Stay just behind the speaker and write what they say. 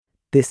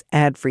This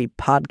ad-free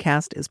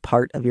podcast is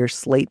part of your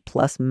Slate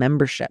Plus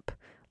membership.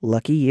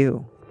 Lucky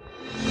you.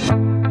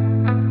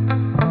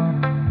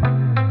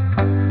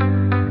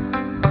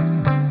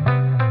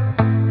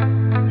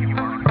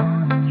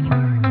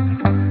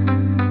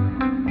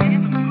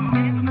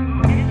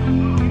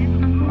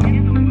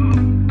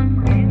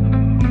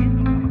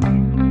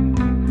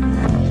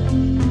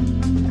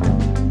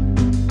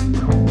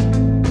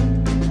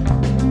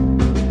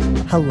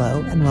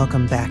 Hello and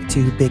welcome back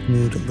to Big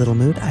Mood, Little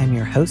Mood. I'm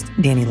your host,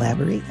 Danny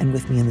Lavery, and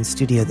with me in the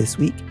studio this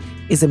week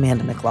is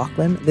Amanda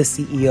McLaughlin, the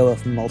CEO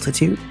of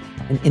Multitude,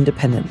 an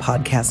independent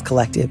podcast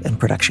collective and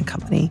production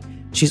company.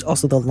 She's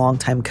also the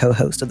longtime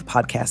co-host of the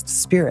podcast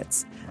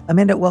Spirits.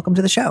 Amanda, welcome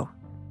to the show.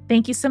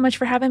 Thank you so much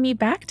for having me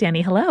back,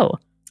 Danny. Hello.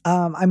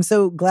 I'm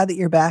so glad that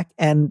you're back,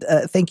 and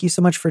thank you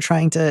so much for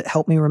trying to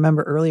help me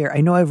remember earlier.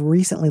 I know I've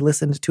recently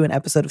listened to an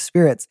episode of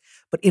Spirits,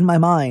 but in my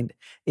mind,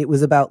 it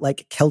was about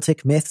like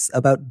Celtic myths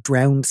about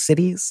drowned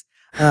cities.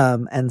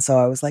 And so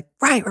I was like,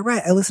 right.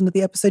 I listened to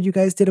the episode you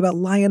guys did about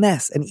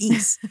Lioness and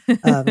Ys.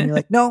 And you're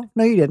like, no,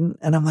 you didn't.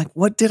 And I'm like,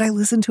 what did I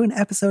listen to an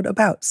episode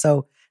about?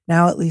 So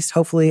now at least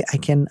hopefully I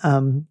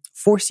can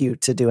force you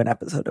to do an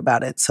episode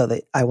about it so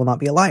that I will not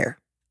be a liar.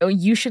 Oh,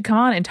 you should come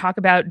on and talk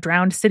about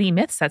drowned city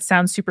myths. That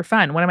sounds super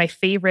fun. One of my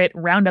favorite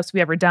roundups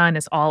we've ever done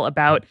is all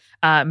about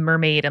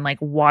mermaid and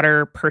like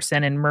water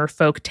person and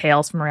merfolk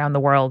tales from around the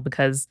world,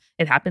 because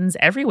it happens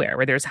everywhere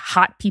where there's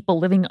hot people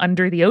living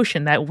under the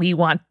ocean that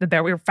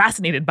we're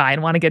fascinated by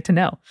and want to get to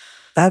know.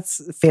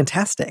 That's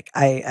fantastic.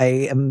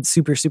 I am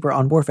super, super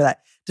on board for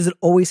that. Does it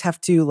always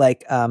have to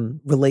like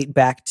relate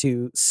back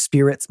to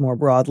spirits more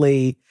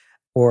broadly,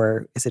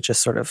 or is it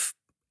just sort of,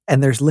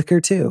 and there's liquor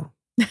too?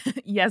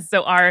 Yes.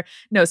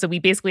 So we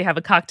basically have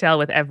a cocktail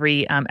with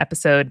every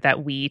episode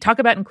that we talk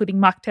about, including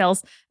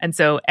mocktails. And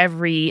so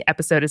every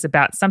episode is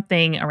about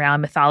something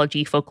around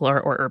mythology, folklore,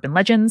 or urban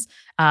legends.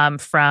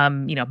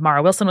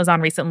 Mara Wilson was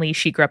on recently.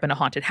 She grew up in a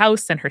haunted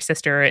house, and her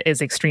sister is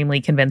extremely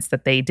convinced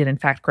that they did in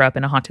fact grow up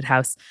in a haunted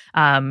house,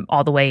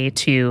 all the way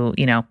to,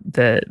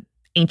 the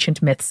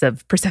ancient myths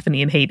of Persephone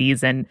and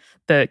Hades and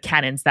the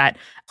canons that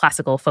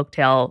classical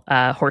folktale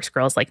horse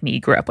girls like me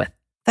grew up with.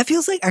 That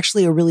feels like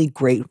actually a really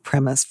great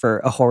premise for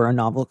a horror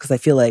novel, because I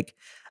feel like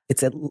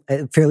it's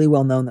fairly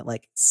well known that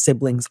like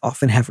siblings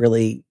often have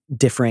really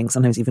differing,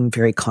 sometimes even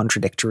very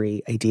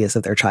contradictory ideas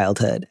of their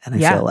childhood. And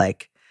I feel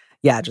like,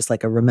 just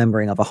like a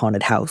remembering of a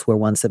haunted house where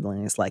one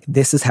sibling is like,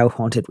 this is how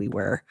haunted we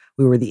were.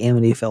 We were the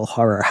Amityville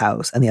horror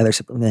house. And the other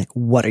sibling like,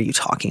 what are you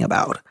talking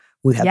about?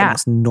 We had the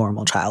most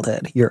normal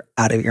childhood. You're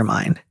out of your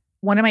mind.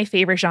 One of my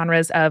favorite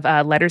genres of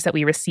letters that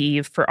we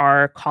receive for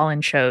our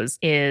call-in shows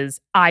is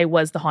I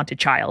was the haunted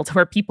child,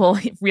 where people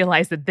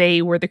realize that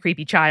they were the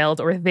creepy child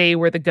or they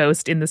were the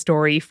ghost in the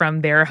story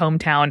from their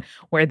hometown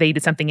where they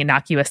did something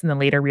innocuous and then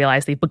later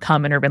realize they've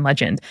become an urban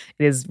legend.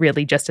 It is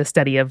really just a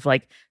study of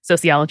like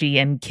sociology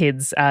and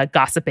kids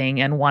gossiping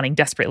and wanting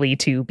desperately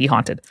to be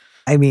haunted.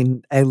 I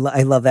mean, I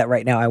love that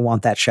right now. I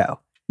want that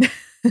show.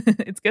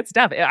 It's good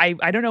stuff.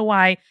 I don't know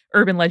why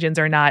urban legends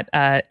are not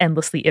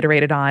endlessly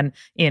iterated on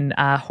in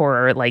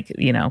horror, like,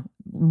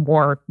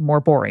 more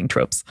boring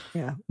tropes.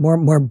 Yeah.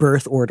 More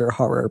birth order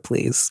horror,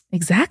 please.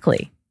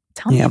 Exactly.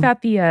 Tell me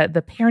about the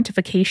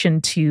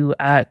parentification to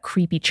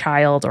creepy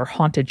child or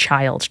haunted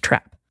child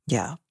trap.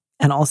 Yeah.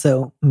 And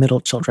also middle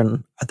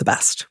children are the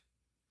best.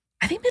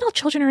 I think middle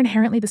children are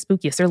inherently the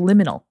spookiest. They're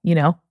liminal,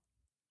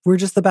 We're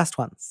just the best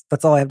ones.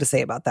 That's all I have to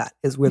say about that,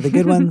 is we're the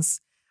good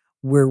ones.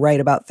 We're right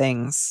about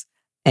things.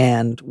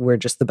 And we're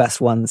just the best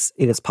ones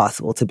it is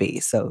possible to be.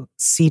 So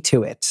see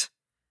to it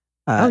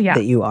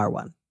that you are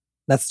one.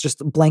 That's just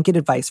blanket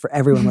advice for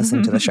everyone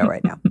listening to the show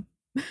right now.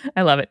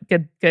 I love it.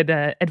 Good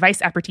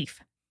advice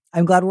aperitif.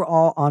 I'm glad we're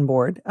all on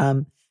board.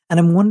 And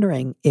I'm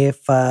wondering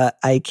if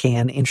I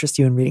can interest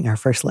you in reading our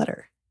first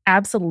letter.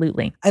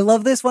 Absolutely. I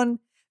love this one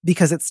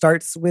because it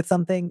starts with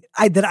something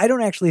that I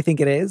don't actually think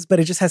it is, but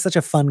it just has such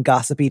a fun,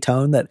 gossipy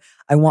tone that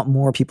I want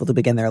more people to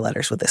begin their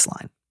letters with this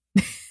line.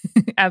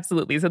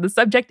 Absolutely. So the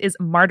subject is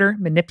Martyr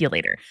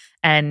Manipulator.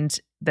 And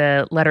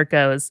the letter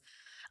goes,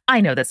 I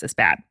know this is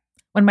bad.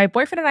 When my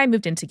boyfriend and I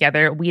moved in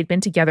together, we had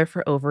been together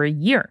for over a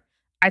year.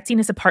 I'd seen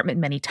his apartment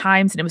many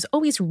times, and it was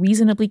always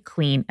reasonably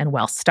clean and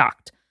well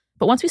stocked.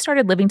 But once we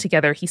started living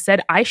together, he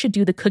said I should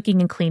do the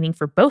cooking and cleaning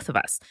for both of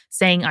us,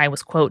 saying I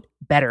was, quote,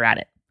 better at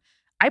it.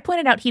 I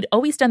pointed out he'd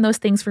always done those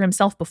things for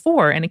himself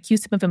before and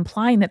accused him of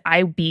implying that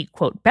I'd be,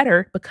 quote,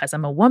 better because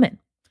I'm a woman.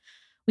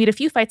 We had a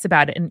few fights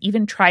about it and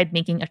even tried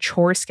making a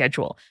chore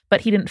schedule,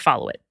 but he didn't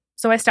follow it.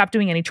 So I stopped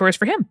doing any chores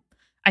for him.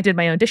 I did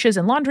my own dishes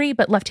and laundry,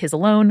 but left his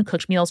alone,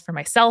 cooked meals for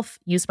myself,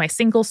 used my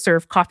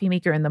single-serve coffee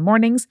maker in the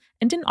mornings,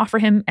 and didn't offer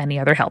him any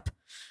other help.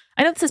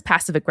 I know this is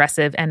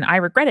passive-aggressive, and I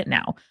regret it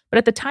now, but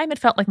at the time it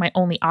felt like my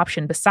only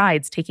option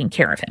besides taking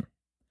care of him.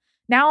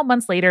 Now,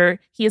 months later,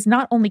 he is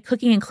not only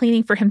cooking and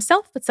cleaning for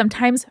himself, but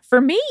sometimes for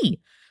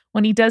me.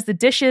 When he does the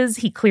dishes,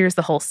 he clears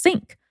the whole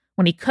sink.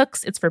 When he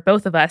cooks, it's for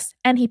both of us,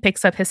 and he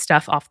picks up his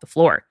stuff off the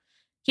floor.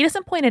 He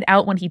doesn't point it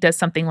out when he does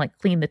something like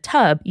clean the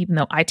tub, even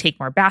though I take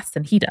more baths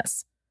than he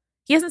does.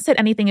 He hasn't said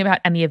anything about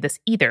any of this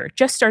either,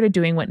 just started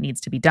doing what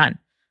needs to be done.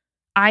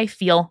 I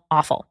feel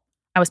awful.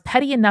 I was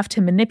petty enough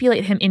to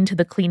manipulate him into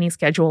the cleaning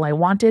schedule I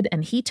wanted,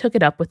 and he took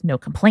it up with no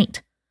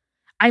complaint.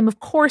 I'm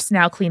of course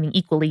now cleaning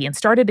equally and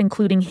started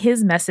including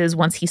his messes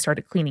once he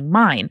started cleaning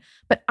mine,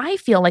 but I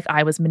feel like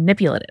I was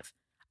manipulative.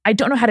 I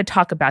don't know how to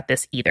talk about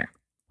this either.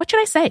 What should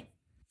I say?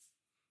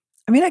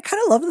 I mean, I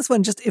kind of love this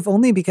one, just if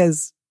only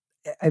because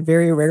I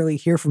very rarely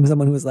hear from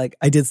someone who was like,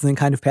 I did something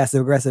kind of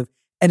passive aggressive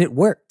and it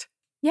worked.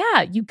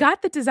 Yeah, you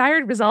got the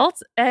desired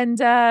results and,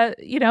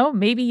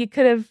 maybe you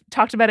could have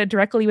talked about it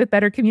directly with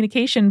better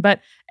communication,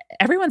 but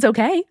everyone's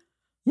okay.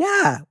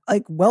 Yeah,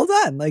 like, well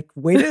done. Like,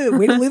 way to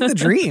live the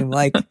dream.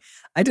 Like,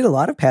 I did a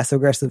lot of passive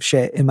aggressive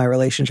shit in my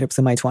relationships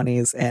in my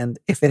 20s. And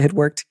if it had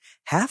worked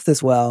half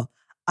this well,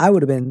 I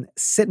would have been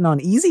sitting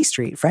on easy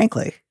street,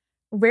 frankly.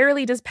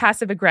 Rarely does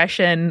passive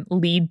aggression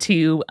lead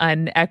to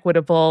an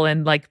equitable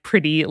and like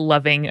pretty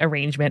loving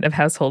arrangement of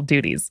household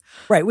duties.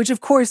 Right. Which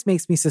of course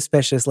makes me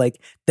suspicious,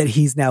 like that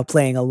he's now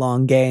playing a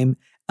long game.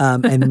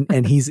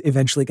 And he's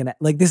eventually going to,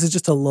 like, this is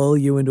just to lull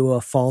you into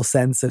a false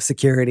sense of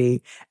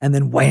security. And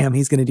then wham,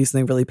 he's going to do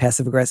something really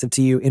passive aggressive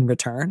to you in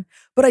return.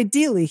 But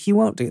ideally, he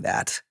won't do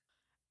that.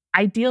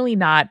 Ideally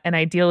not. And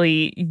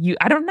ideally,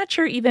 I'm not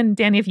sure even,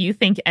 Danny, if you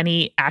think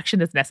any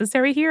action is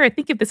necessary here. I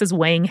think if this is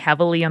weighing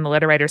heavily on the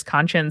letter writer's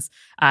conscience,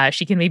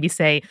 she can maybe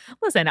say,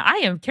 listen, I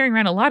am carrying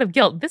around a lot of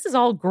guilt. This is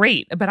all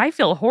great, but I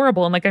feel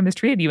horrible and like I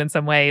mistreated you in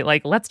some way.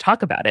 Like, let's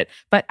talk about it.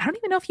 But I don't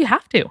even know if you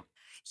have to.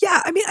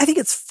 Yeah, I mean, I think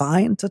it's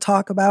fine to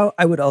talk about.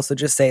 I would also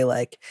just say,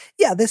 like,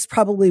 yeah, this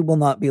probably will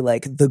not be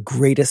like the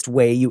greatest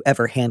way you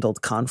ever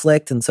handled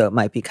conflict. And so it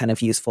might be kind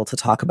of useful to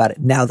talk about it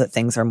now that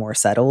things are more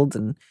settled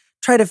and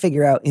try to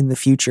figure out in the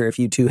future if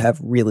you two have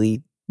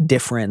really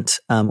different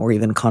or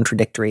even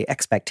contradictory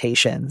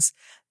expectations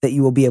that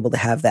you will be able to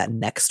have that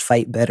next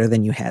fight better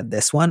than you had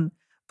this one.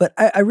 But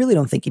I really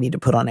don't think you need to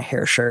put on a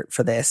hair shirt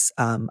for this.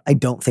 I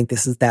don't think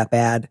this is that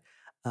bad.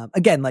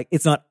 Again, like,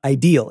 it's not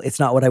ideal. It's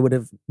not what I would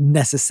have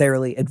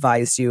necessarily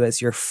advised you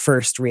as your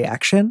first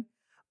reaction.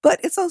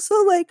 But it's also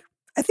like,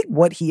 I think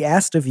what he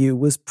asked of you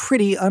was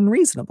pretty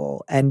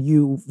unreasonable. And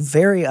you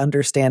very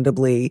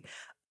understandably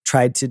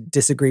tried to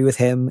disagree with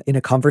him in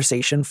a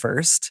conversation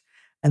first.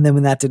 And then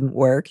when that didn't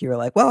work, you were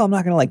like, well, I'm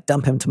not going to like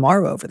dump him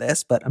tomorrow over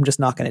this, but I'm just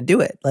not going to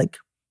do it. Like,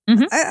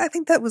 I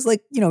think that was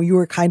like, you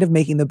were kind of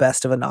making the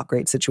best of a not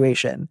great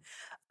situation.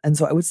 And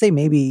so I would say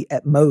maybe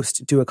at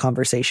most do a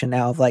conversation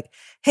now of like,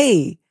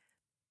 hey,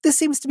 this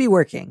seems to be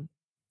working.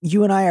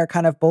 You and I are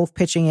kind of both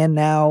pitching in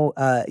now.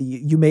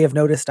 You may have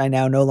noticed I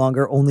now no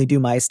longer only do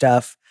my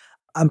stuff.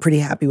 I'm pretty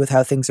happy with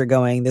how things are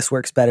going. This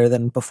works better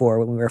than before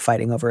when we were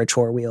fighting over a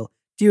chore wheel.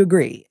 Do you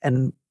agree?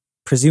 And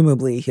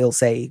presumably he'll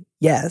say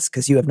yes,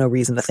 because you have no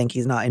reason to think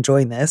he's not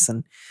enjoying this.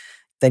 And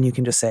then you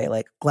can just say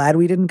like, glad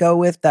we didn't go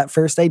with that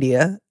first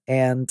idea.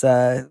 And,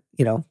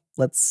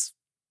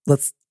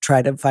 let's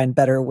try to find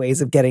better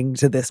ways of getting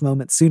to this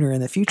moment sooner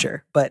in the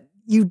future. But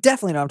you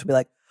definitely don't have to be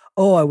like,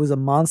 oh, I was a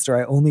monster.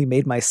 I only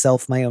made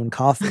myself my own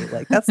coffee.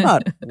 Like, that's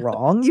not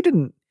wrong. You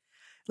didn't,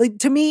 like,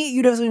 to me,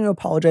 you don't need to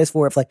apologize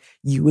for if like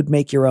you would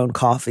make your own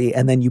coffee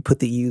and then you put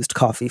the used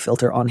coffee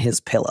filter on his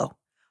pillow,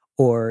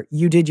 or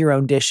you did your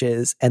own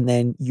dishes and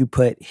then you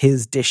put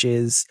his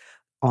dishes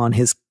on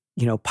his,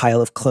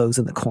 pile of clothes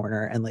in the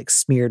corner and like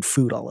smeared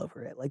food all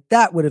over it. Like,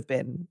 that would have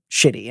been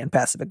shitty and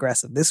passive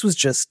aggressive. This was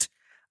just,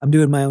 I'm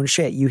doing my own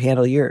shit. You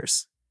handle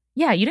yours.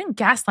 Yeah, you didn't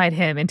gaslight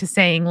him into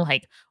saying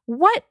like,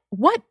 what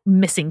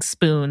missing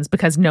spoons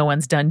because no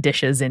one's done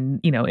dishes in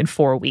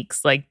 4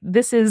 weeks. Like,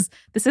 this is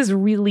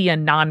really a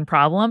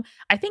non-problem.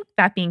 I think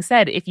that being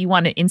said, if you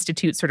want to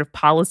institute sort of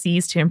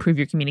policies to improve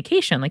your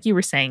communication, like you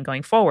were saying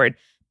going forward,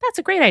 that's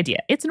a great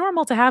idea. It's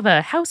normal to have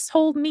a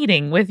household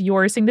meeting with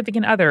your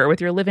significant other or with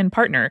your live-in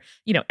partner,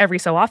 every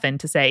so often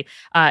to say,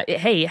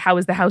 hey, how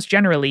is the house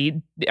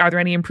generally? Are there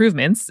any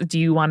improvements? Do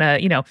you want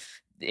to,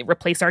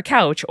 replace our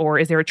couch, or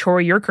is there a chore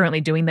you're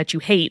currently doing that you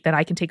hate that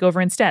I can take over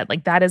instead?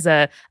 Like, that is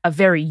a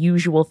very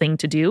usual thing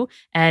to do.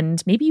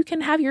 And maybe you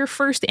can have your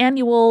first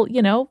annual,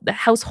 the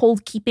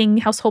household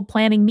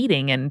planning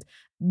meeting and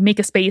make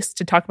a space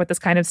to talk about this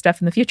kind of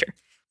stuff in the future.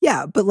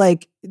 Yeah, but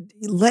like,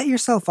 let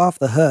yourself off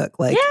the hook.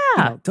 Like,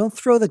 don't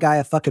throw the guy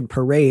a fucking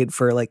parade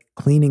for like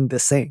cleaning the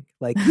sink.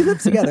 Like, you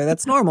live together.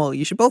 That's normal.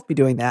 You should both be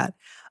doing that.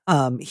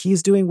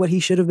 He's doing what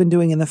he should have been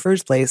doing in the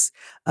first place.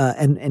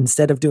 And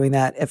instead of doing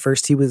that, at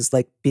first he was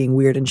like being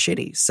weird and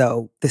shitty.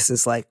 So this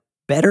is like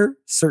better,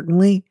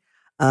 certainly.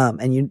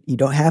 And you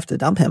don't have to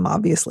dump him,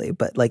 obviously,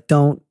 but like,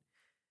 don't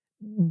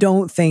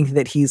think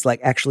that he's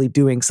like actually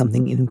doing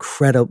something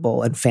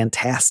incredible and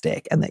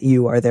fantastic and that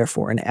you are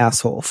therefore an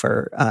asshole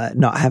for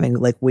not having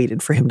like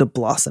waited for him to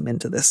blossom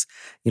into this,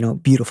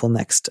 beautiful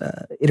next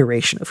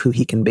iteration of who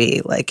he can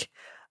be. Like,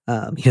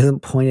 he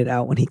doesn't point it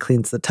out when he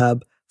cleans the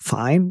tub.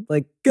 Fine.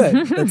 Like,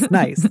 good. That's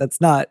nice. That's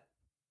not,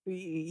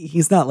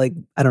 he's not like,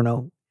 I don't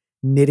know,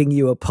 knitting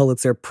you a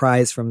Pulitzer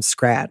Prize from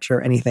scratch or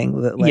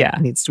anything that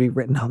needs to be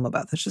written home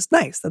about. That's just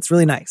nice. That's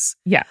really nice.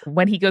 Yeah.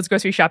 When he goes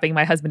grocery shopping,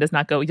 my husband does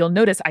not go, you'll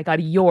notice I got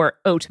your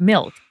oat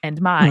milk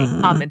and my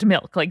almond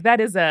milk. Like that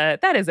is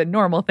a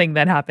normal thing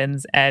that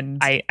happens. And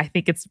I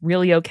think it's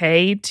really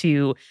okay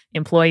to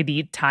employ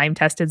the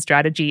time-tested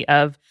strategy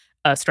of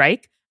a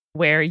strike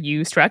where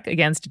you struck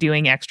against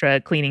doing extra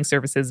cleaning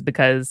services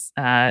because,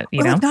 like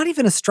not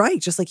even a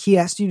strike, just like he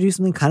asked you to do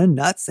something kind of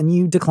nuts and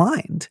you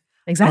declined.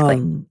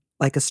 Exactly.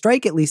 Like a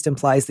strike at least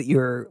implies that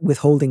you're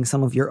withholding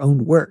some of your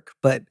own work,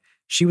 but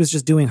she was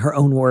just doing her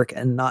own work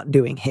and not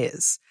doing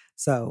his.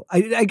 So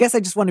I guess I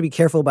just want to be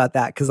careful about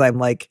that because I'm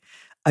like,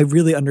 I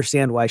really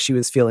understand why she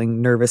was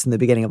feeling nervous in the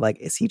beginning of like,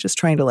 is he just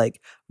trying to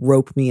like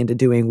rope me into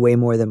doing way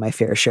more than my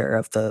fair share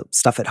of the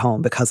stuff at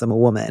home because I'm a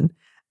woman?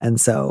 And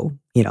so,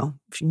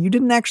 you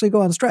didn't actually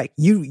go on strike.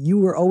 You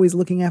were always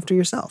looking after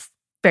yourself.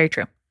 Very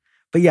true.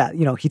 But yeah,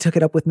 he took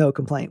it up with no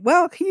complaint.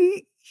 Well,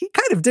 he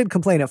kind of did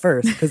complain at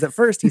first because at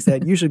first he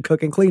said, you should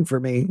cook and clean for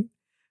me,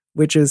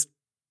 which is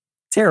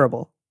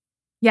terrible.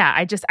 Yeah,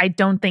 I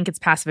don't think it's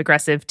passive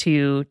aggressive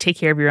to take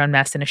care of your own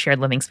mess in a shared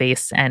living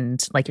space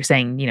and, like you're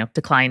saying,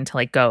 decline to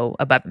like go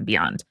above and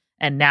beyond.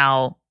 And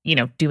now,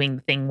 doing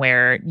the thing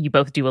where you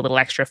both do a little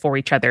extra for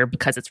each other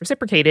because it's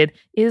reciprocated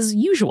is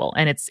usual.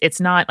 And it's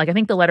not like, I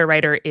think the letter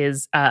writer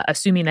is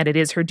assuming that it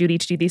is her duty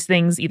to do these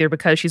things either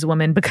because she's a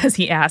woman, because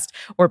he asked,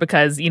 or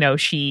because,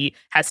 she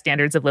has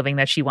standards of living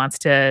that she wants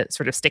to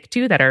sort of stick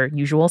to that are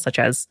usual, such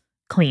as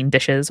clean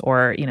dishes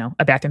or,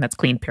 a bathroom that's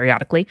cleaned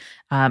periodically.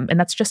 And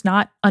that's just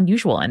not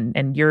unusual.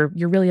 And you're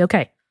really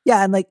okay.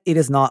 Yeah. And like, it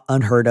is not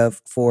unheard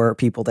of for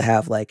people to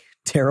have like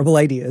terrible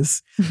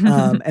ideas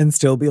and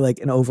still be like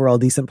an overall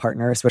decent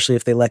partner, especially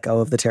if they let go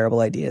of the terrible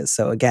ideas.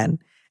 So again,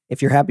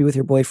 if you're happy with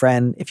your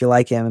boyfriend, if you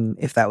like him,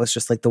 if that was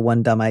just like the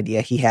one dumb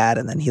idea he had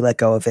and then he let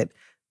go of it,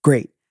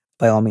 great,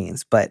 by all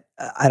means. But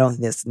I don't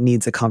think this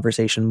needs a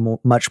conversation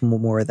much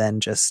more than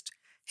just,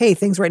 hey,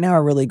 things right now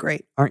are really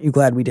great. Aren't you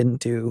glad we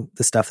didn't do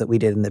the stuff that we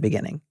did in the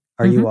beginning?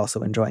 Are you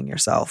also enjoying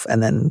yourself?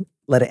 And then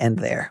let it end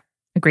there.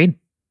 Agreed.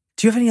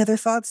 Do you have any other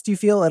thoughts? Do you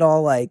feel at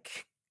all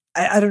like,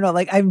 I don't know,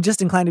 like I'm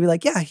just inclined to be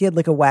like, yeah, he had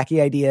like a wacky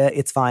idea.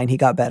 It's fine. He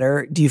got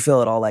better. Do you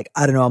feel at all like,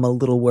 I don't know, I'm a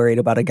little worried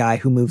about a guy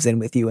who moves in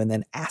with you and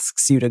then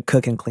asks you to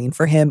cook and clean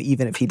for him,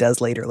 even if he does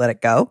later let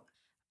it go?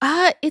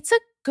 It's a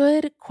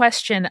good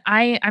question.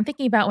 I'm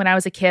thinking about when I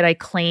was a kid, I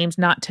claimed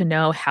not to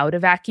know how to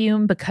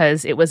vacuum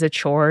because it was a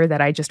chore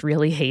that I just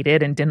really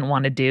hated and didn't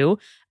want to do.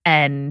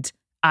 And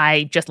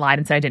I just lied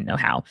and said I didn't know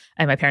how.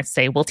 And my parents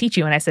say, we'll teach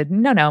you. And I said,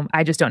 no,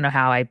 I just don't know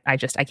how. I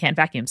can't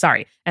vacuum.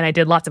 Sorry. And I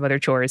did lots of other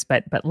chores,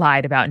 but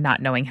lied about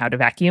not knowing how to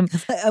vacuum.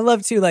 I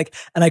love to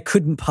and I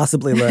couldn't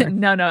possibly learn.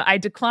 No, I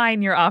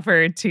decline your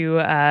offer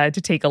to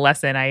take a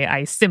lesson.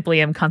 I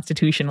simply am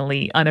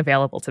constitutionally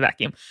unavailable to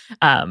vacuum.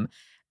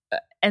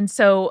 And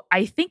so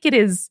I think it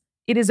is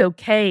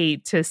okay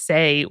to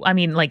say, I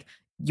mean, like,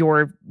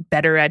 you're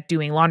better at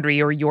doing laundry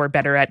or you're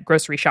better at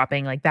grocery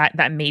shopping, like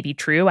that may be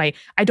true. I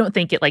don't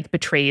think it like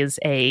betrays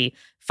a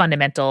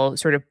fundamental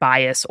sort of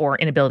bias or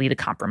inability to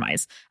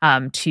compromise,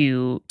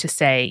 to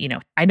say,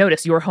 I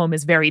notice your home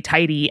is very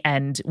tidy.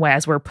 And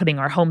as we're putting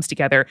our homes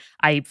together,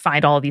 I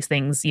find all of these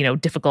things,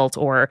 difficult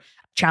or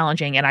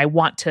challenging. And I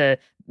want to,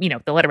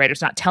 the letter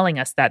writer's not telling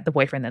us that the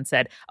boyfriend then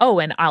said, oh,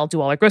 and I'll do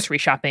all our grocery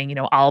shopping.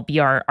 I'll be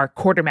our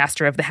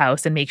quartermaster of the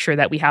house and make sure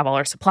that we have all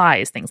our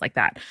supplies, things like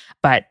that.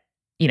 But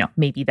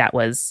maybe that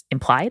was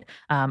implied.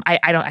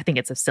 I think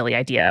it's a silly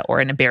idea or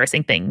an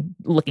embarrassing thing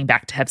looking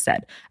back to have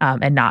said,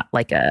 and not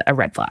like a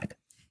red flag.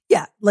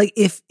 Yeah. Like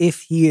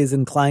if he is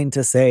inclined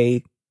to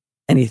say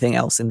anything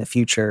else in the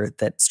future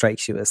that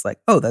strikes you as like,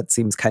 oh, that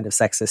seems kind of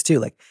sexist too,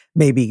 like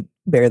maybe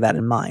bear that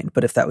in mind.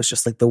 But if that was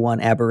just like the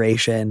one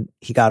aberration,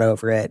 he got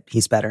over it,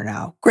 he's better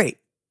now. Great,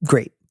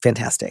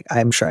 fantastic.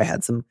 I'm sure I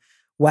had some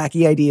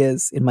wacky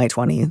ideas in my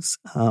 20s.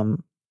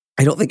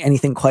 I don't think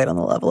anything quite on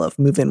the level of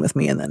move in with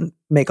me and then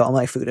make all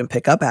my food and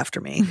pick up after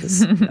me.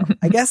 Because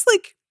I guess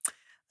like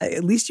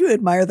at least you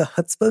admire the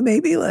chutzpah.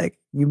 Maybe like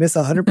you miss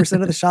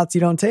 100% of the shots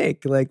you don't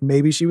take. Like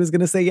maybe she was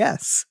going to say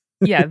yes.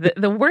 Yeah,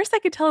 the worst I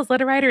could tell as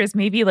letter writer is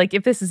maybe like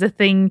if this is a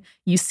thing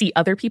you see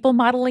other people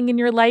modeling in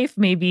your life,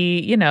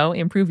 maybe,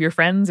 improve your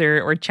friends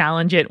or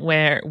challenge it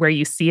where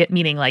you see it,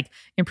 meaning like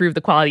improve the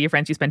quality of your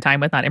friends you spend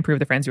time with, not improve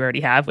the friends you already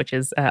have, which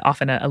is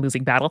often a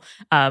losing battle.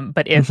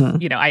 But if,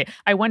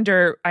 I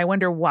wonder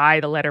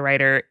why the letter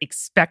writer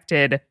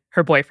expected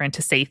her boyfriend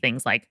to say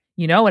things like,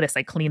 notice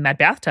I clean that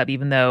bathtub,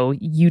 even though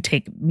you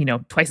take,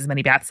 twice as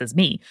many baths as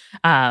me.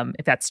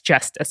 If that's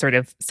just a sort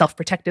of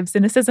self-protective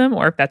cynicism,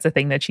 or if that's a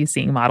thing that she's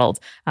seeing modeled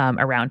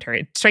around her.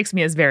 It strikes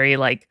me as very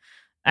like,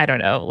 I don't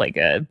know, like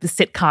a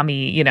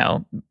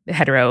sitcom-y,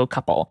 hetero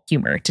couple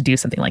humor to do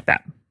something like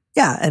that.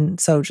 Yeah. And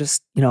so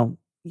just,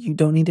 you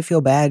don't need to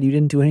feel bad. You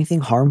didn't do anything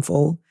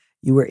harmful.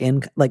 You were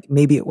in, like,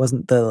 maybe it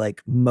wasn't the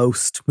like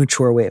most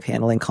mature way of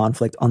handling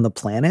conflict on the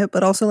planet,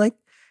 but also like,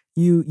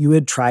 you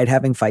had tried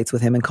having fights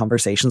with him and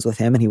conversations with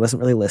him and he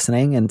wasn't really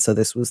listening. And so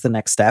this was the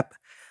next step.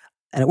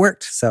 And it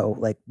worked. So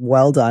like,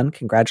 well done.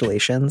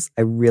 Congratulations.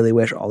 I really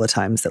wish all the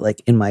times that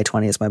like in my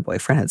 20s, my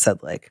boyfriend had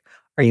said like,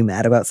 are you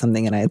mad about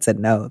something? And I had said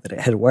no, that it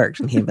had worked.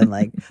 And he had been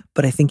like,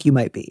 but I think you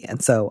might be.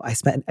 And so I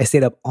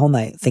stayed up all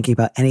night thinking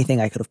about anything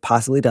I could have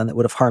possibly done that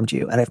would have harmed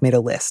you. And I've made a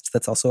list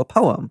that's also a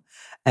poem.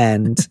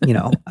 And,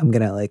 I'm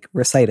going to like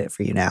recite it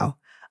for you now.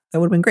 That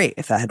would have been great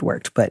if that had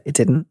worked, but it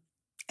didn't.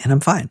 And I'm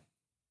fine.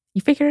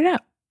 You figured it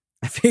out.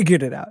 I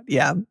figured it out.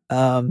 Yeah.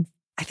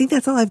 I think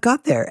that's all I've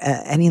got there.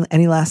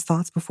 Any last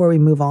thoughts before we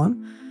move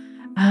on?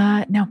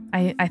 No,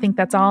 I think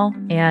that's all.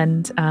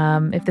 And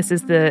if this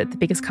is the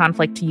biggest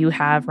conflict you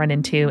have run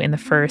into in the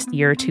first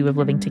year or two of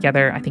living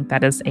together, I think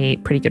that is a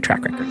pretty good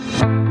track record.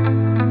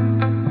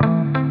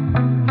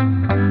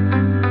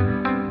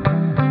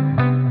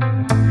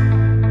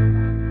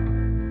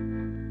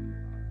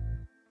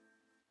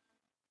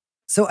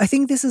 So I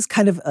think this is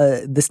kind of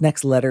this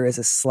next letter is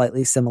a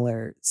slightly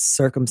similar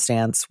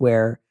circumstance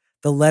where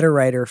the letter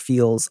writer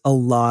feels a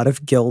lot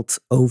of guilt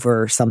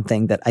over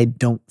something that I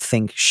don't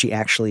think she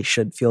actually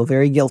should feel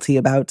very guilty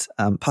about,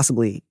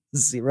 possibly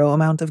zero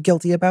amount of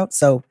guilty about.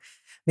 So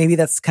maybe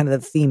that's kind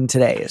of the theme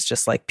today, is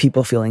just like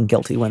people feeling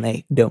guilty when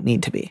they don't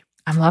need to be.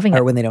 I'm loving it.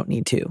 Or when they don't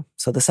need to.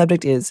 So the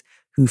subject is,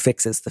 who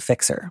fixes the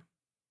fixer?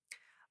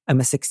 I'm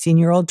a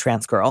 16-year-old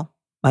trans girl.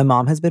 My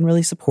mom has been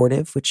really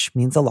supportive, which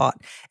means a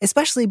lot,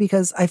 especially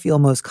because I feel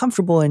most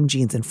comfortable in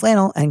jeans and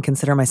flannel and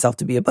consider myself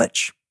to be a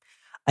butch.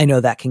 I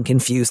know that can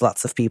confuse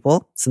lots of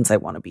people since I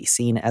want to be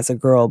seen as a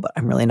girl, but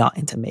I'm really not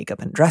into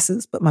makeup and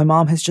dresses, but my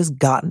mom has just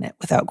gotten it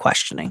without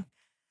questioning.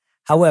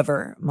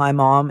 However, my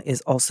mom is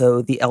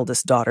also the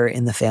eldest daughter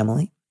in the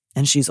family,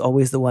 and she's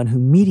always the one who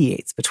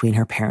mediates between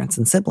her parents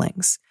and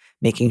siblings,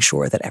 making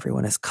sure that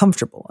everyone is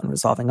comfortable and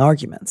resolving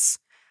arguments.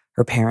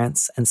 Her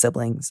parents and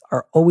siblings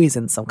are always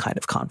in some kind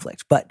of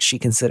conflict, but she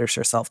considers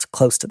herself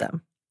close to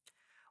them.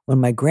 When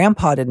my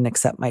grandpa didn't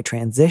accept my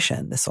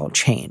transition, this all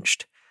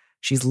changed.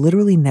 She's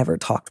literally never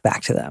talked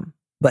back to them,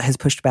 but has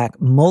pushed back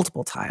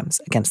multiple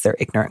times against their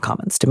ignorant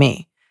comments to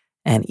me,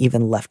 and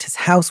even left his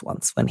house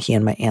once when he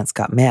and my aunts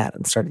got mad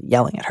and started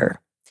yelling at her.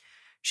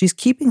 She's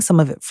keeping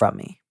some of it from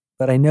me,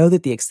 but I know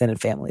that the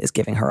extended family is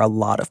giving her a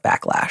lot of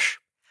backlash.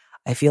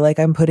 I feel like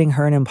I'm putting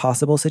her in an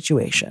impossible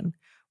situation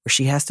where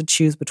she has to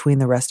choose between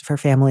the rest of her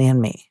family and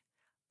me.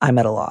 I'm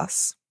at a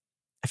loss.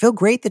 I feel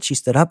great that she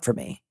stood up for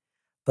me,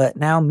 but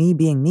now me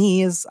being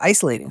me is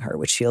isolating her,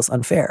 which feels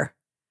unfair.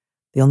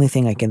 The only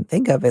thing I can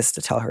think of is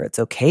to tell her it's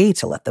okay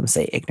to let them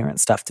say ignorant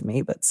stuff to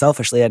me, but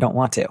selfishly, I don't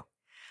want to.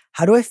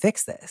 How do I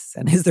fix this?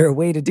 And is there a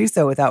way to do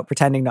so without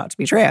pretending not to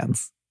be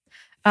trans?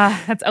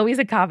 That's always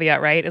a caveat,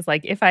 right? It's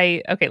like,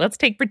 let's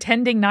take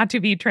pretending not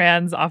to be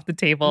trans off the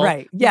table.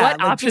 Right. Yeah.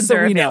 What options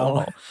are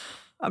available?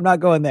 I'm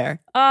not going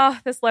there.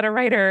 This letter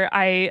writer,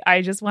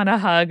 I just want to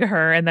hug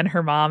her and then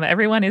her mom.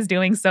 Everyone is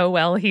doing so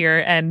well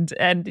here, and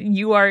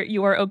you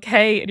are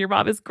okay, and your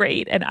mom is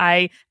great. And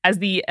I, as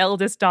the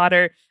eldest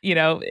daughter,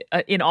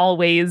 in all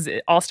ways,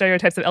 all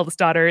stereotypes of eldest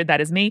daughter,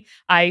 that is me.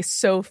 I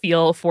so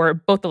feel for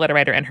both the letter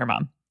writer and her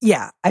mom.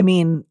 Yeah, I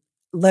mean,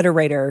 letter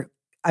writer,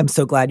 I'm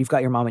so glad you've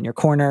got your mom in your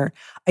corner.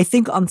 I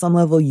think on some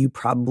level you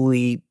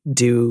probably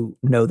do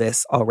know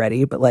this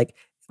already, but like,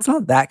 it's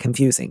not that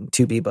confusing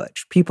to be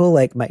butch. People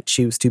like might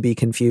choose to be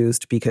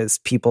confused because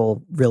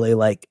people really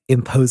like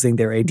imposing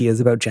their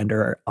ideas about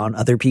gender on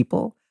other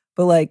people.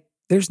 But like,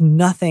 there's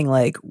nothing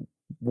like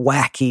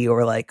wacky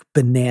or like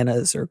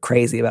bananas or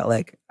crazy about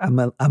like, I'm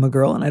a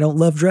girl and I don't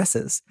love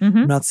dresses. Mm-hmm.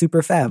 I'm not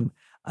super femme.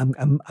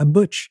 I'm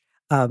butch.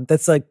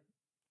 That's like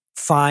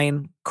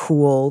fine,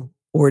 cool,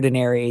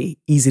 ordinary,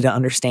 easy to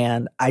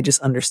understand. I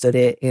just understood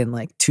it in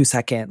like 2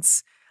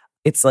 seconds.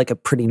 It's like a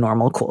pretty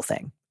normal, cool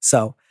thing.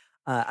 So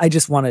I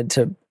just wanted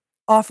to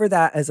offer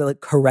that as a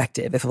like,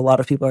 corrective. If a lot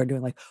of people are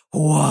doing like,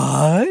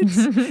 what?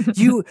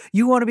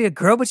 you want to be a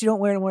girl, but you don't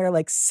wear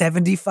like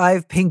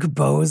 75 pink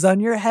bows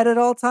on your head at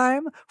all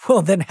time?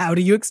 Well, then how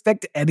do you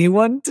expect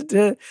anyone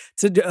to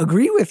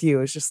agree with you?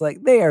 It's just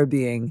like, they are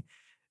being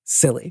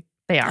silly.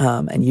 They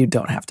are. And you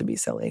don't have to be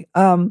silly.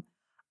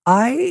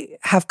 I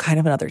have kind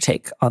of another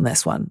take on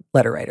this one,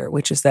 letter writer,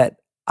 which is that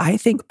I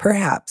think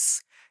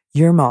perhaps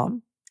your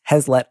mom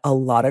has let a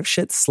lot of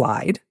shit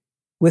slide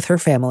with her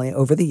family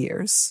over the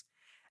years.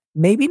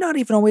 Maybe not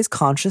even always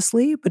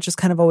consciously, but just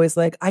kind of always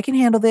like, I can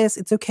handle this.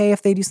 It's okay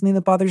if they do something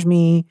that bothers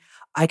me.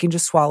 I can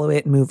just swallow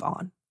it and move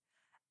on.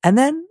 And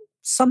then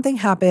something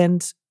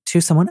happened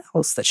to someone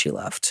else that she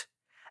loved.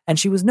 And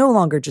she was no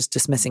longer just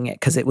dismissing it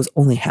because it was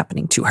only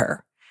happening to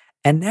her.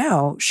 And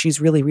now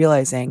she's really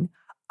realizing,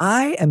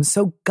 I am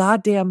so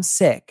goddamn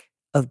sick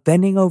of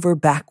bending over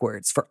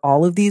backwards for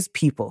all of these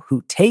people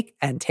who take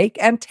and take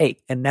and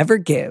take and never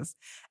give.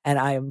 And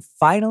I am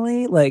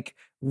finally like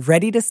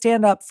ready to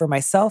stand up for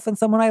myself and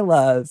someone I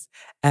love.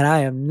 And I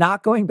am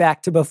not going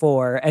back to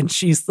before. And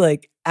she's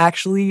like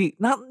actually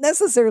not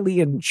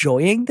necessarily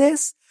enjoying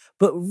this,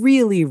 but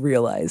really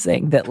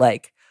realizing that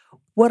like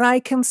what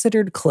I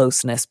considered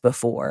closeness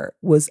before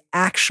was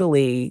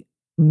actually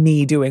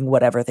me doing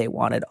whatever they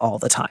wanted all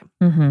the time.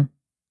 Mm-hmm.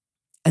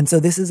 And so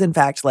this is in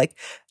fact like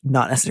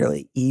not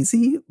necessarily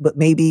easy, but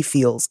maybe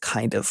feels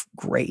kind of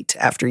great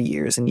after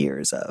years and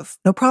years of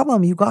no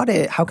problem, you got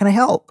it. How can I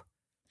help?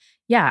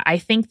 Yeah, I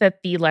think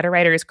that the letter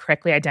writer is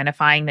correctly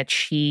identifying that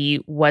she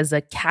was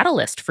a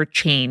catalyst for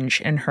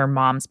change in her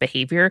mom's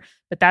behavior,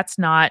 but that's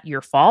not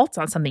your fault. It's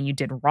not something you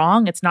did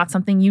wrong. It's not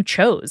something you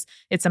chose.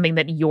 It's something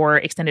that your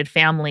extended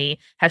family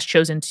has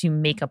chosen to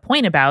make a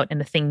point about, and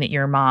the thing that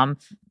your mom,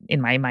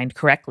 in my mind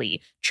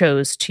correctly,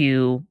 chose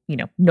to,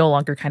 no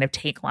longer kind of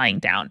take lying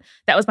down.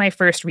 That was my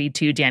first read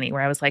too, Danny,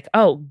 where I was like,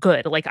 oh,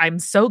 good. Like, I'm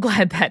so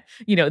glad that,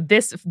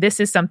 this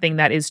is something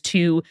that is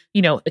too,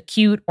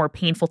 acute or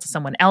painful to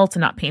someone else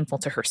and not painful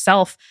to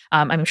herself.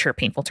 I'm sure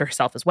painful to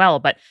herself as well,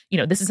 but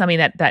this is something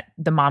that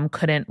the mom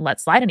couldn't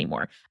let slide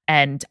anymore.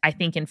 And I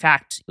think, in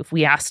fact, if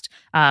we asked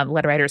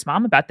letter writer's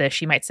mom about this,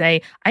 she might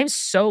say, "I'm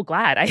so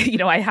glad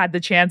I had the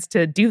chance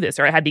to do this,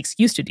 or I had the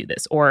excuse to do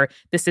this, or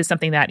this is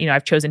something that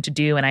I've chosen to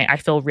do, and I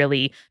feel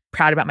really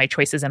proud about my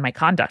choices and my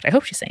conduct." I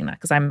hope she's saying that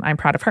because I'm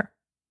proud of her.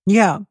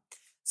 Yeah.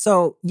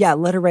 So yeah,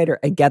 letter writer,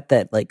 I get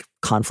that like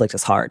conflict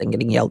is hard and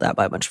getting yelled at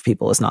by a bunch of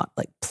people is not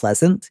like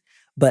pleasant,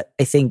 but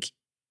I think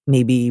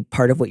maybe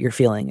part of what you're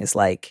feeling is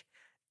like,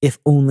 if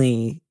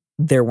only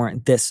there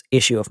weren't this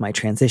issue of my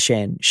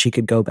transition, she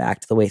could go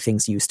back to the way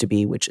things used to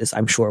be, which is,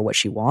 I'm sure, what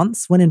she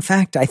wants. When in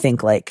fact, I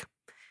think like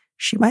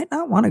she might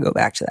not want to go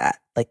back to that.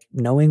 Like,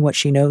 knowing what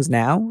she knows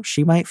now,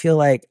 she might feel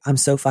like, I'm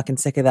so fucking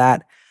sick of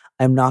that.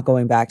 I'm not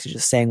going back to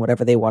just saying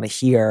whatever they want to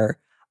hear.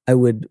 I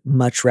would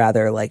much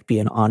rather like be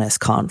an honest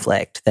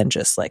conflict than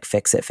just like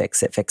fix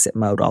it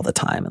mode all the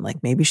time. And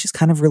like, maybe she's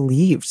kind of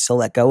relieved to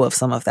let go of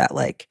some of that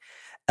like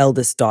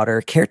eldest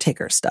daughter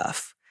caretaker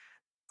stuff.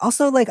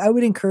 Also, like, I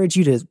would encourage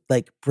you to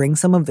like bring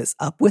some of this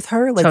up with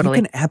her. Like, Totally.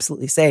 You can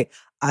absolutely say,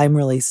 I'm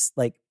really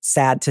like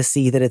sad to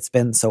see that it's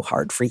been so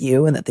hard for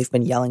you and that they've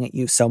been yelling at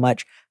you so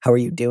much. How are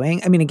you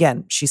doing? I mean,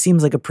 again, she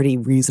seems like a pretty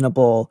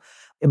reasonable,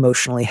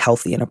 emotionally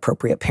healthy and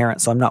appropriate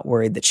parent. So I'm not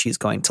worried that she's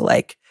going to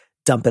like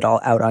dump it all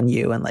out on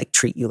you and like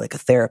treat you like a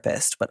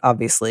therapist. But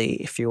obviously,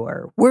 if you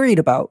are worried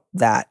about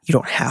that, you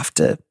don't have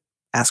to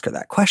ask her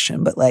that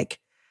question. But like,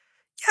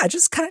 yeah,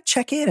 just kind of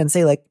check in and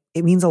say like,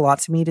 it means a lot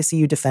to me to see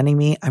you defending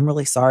me. I'm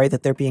really sorry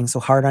that they're being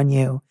so hard on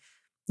you.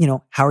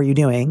 How are you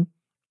doing?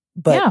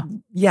 But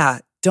yeah,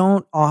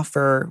 don't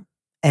offer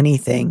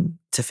anything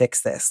to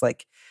fix this.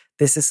 Like,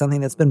 this is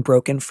something that's been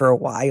broken for a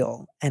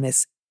while. And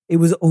it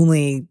was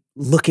only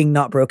looking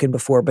not broken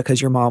before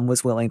because your mom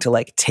was willing to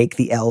like take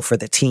the L for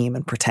the team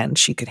and pretend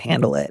she could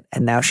handle it.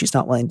 And now she's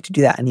not willing to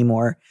do that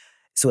anymore.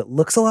 So it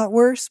looks a lot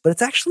worse, but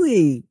it's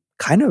actually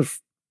kind of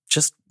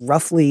just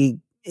roughly,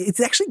 it's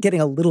actually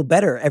getting a little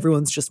better.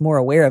 Everyone's just more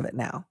aware of it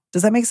now.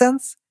 Does that make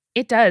sense?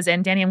 It does.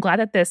 And Danny, I'm glad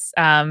that this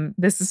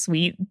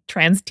sweet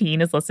trans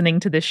teen is listening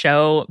to this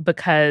show,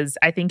 because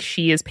I think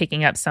she is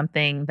picking up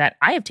something that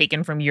I have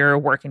taken from your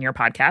work and your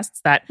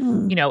podcasts, that,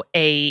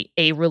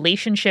 a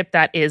relationship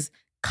that is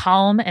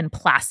calm and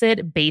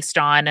placid based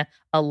on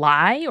a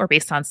lie, or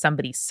based on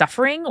somebody's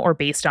suffering, or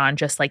based on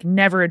just like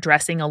never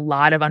addressing a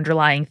lot of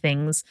underlying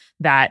things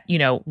that,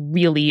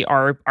 really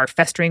are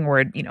festering,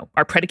 or,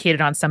 are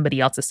predicated on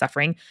somebody else's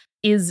suffering,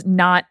 is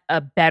not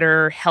a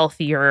better,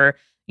 healthier,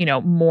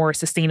 more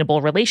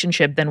sustainable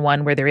relationship than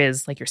one where there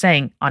is, like you're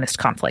saying, honest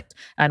conflict,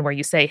 and where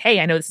you say, hey,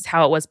 I know this is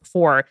how it was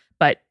before,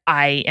 but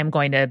I am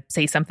going to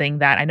say something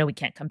that I know we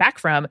can't come back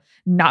from,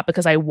 not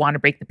because I want to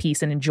break the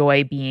peace and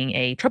enjoy being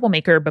a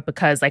troublemaker, but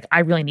because like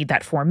I really need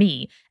that for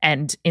me.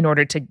 And in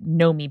order to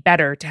know me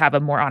better, to have a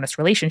more honest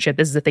relationship,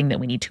 this is a thing that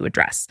we need to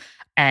address.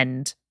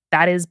 And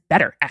that is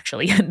better,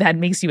 actually. That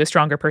makes you a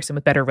stronger person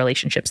with better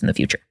relationships in the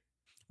future.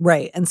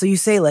 Right. And so you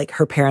say like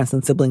her parents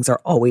and siblings are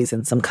always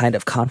in some kind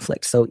of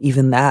conflict. So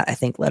even that, I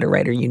think, letter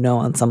writer,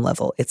 on some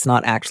level, it's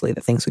not actually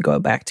that things would go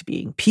back to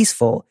being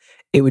peaceful.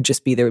 It would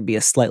just be, there would be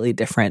a slightly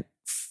different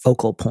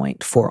focal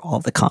point for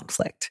all the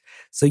conflict.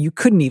 So you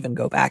couldn't even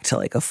go back to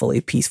like a fully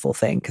peaceful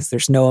thing, because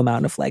there's no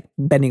amount of like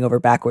bending over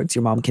backwards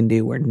your mom can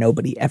do where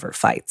nobody ever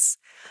fights.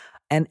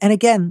 And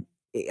again,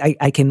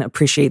 I can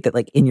appreciate that,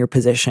 like, in your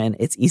position,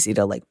 it's easy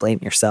to like blame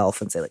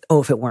yourself and say like,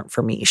 oh, if it weren't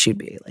for me, she'd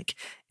be like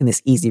in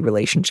this easy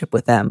relationship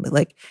with them. But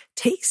like,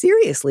 take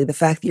seriously the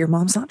fact that your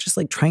mom's not just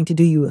like trying to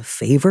do you a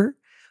favor,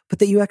 but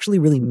that you actually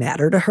really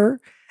matter to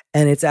her.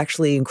 And it's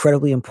actually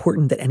incredibly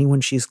important that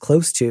anyone she's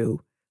close to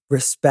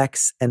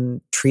respects and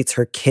treats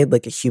her kid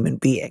like a human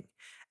being.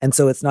 And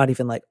so it's not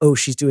even like, oh,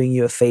 she's doing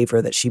you a favor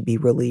that she'd be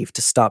relieved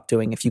to stop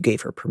doing if you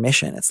gave her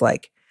permission. It's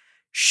like,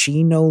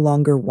 she no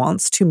longer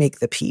wants to make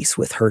the peace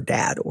with her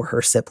dad or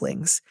her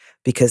siblings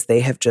because they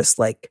have just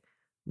like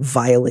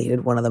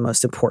violated one of the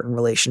most important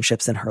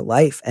relationships in her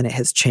life, and it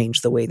has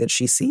changed the way that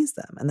she sees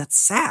them. And that's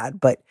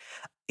sad, but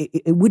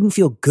it wouldn't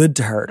feel good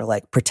to her to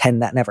like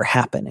pretend that never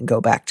happened and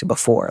go back to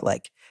before.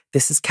 Like,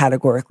 this has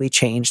categorically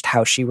changed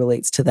how she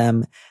relates to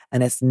them,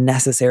 and it's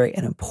necessary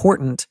and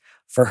important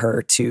for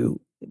her to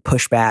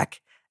push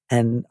back.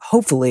 And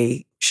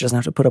hopefully she doesn't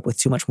have to put up with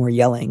too much more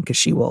yelling, because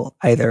she will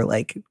either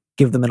like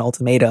give them an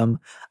ultimatum,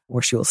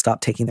 or she will stop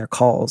taking their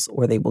calls,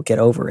 or they will get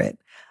over it.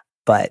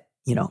 But,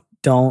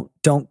 don't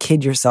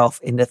kid yourself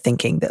into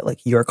thinking that like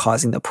you're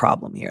causing the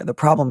problem here. The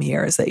problem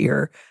here is that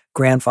your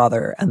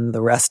grandfather and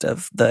the rest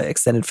of the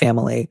extended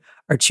family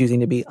are choosing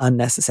to be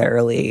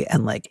unnecessarily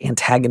and like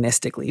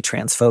antagonistically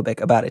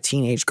transphobic about a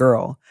teenage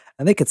girl.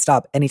 And they could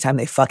stop anytime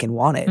they fucking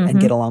wanted and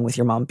get along with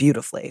your mom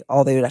beautifully.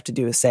 All they would have to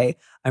do is say,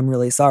 I'm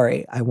really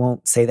sorry. I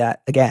won't say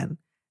that again.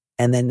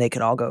 And then they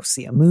could all go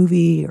see a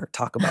movie or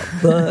talk about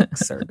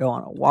books or go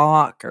on a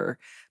walk or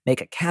make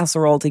a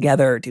casserole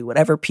together or do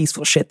whatever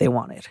peaceful shit they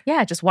wanted.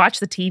 Yeah, just watch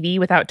the TV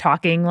without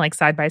talking, like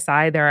side by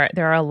side. There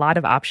are a lot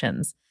of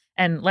options.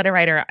 And letter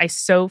writer, I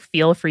so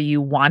feel for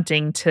you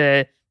wanting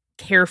to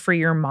care for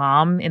your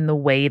mom in the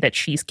way that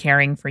she's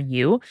caring for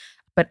you.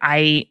 But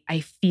I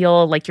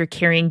feel like you're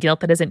carrying guilt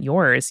that isn't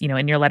yours. You know,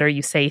 in your letter,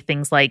 you say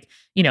things like,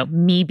 you know,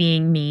 me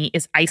being me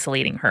is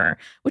isolating her,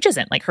 which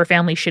isn't. Like her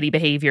family's shitty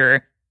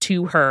behavior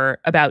to her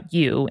about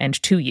you and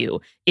to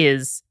you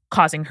is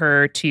causing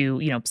her to,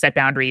 you know, set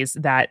boundaries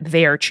that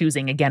they are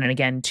choosing again and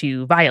again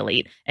to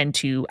violate and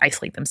to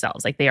isolate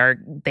themselves. Like they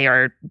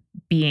are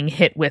being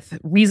hit with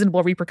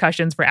reasonable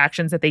repercussions for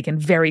actions that they can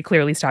very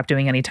clearly stop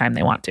doing anytime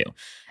they want to.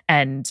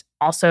 And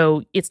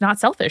also, it's not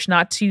selfish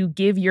not to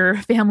give your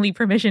family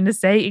permission to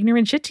say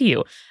ignorant shit to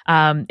you.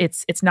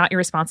 It's not your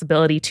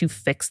responsibility to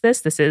fix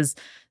this. This is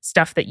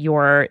stuff that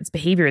it's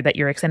behavior that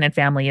your extended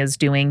family is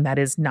doing that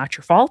is not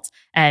your fault.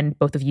 And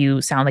both of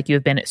you sound like you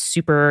have been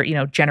super, you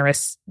know,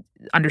 generous,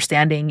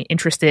 understanding,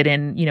 interested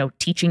in, you know,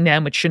 teaching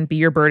them, which shouldn't be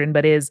your burden,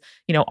 but is,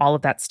 you know, all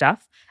of that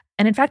stuff.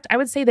 And in fact, I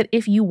would say that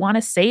if you want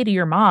to say to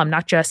your mom,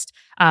 not just,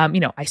 you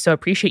know, I so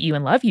appreciate you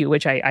and love you,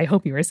 which I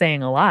hope you were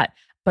saying a lot,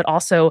 but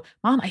also,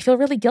 Mom, I feel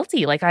really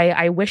guilty. Like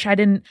I wish I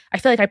didn't, I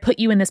feel like I put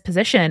you in this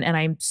position and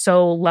I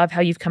so love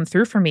how you've come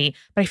through for me,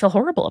 but I feel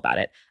horrible about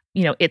it.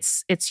 You know,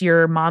 it's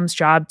your mom's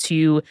job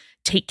to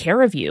take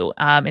care of you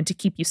and to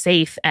keep you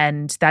safe.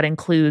 And that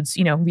includes,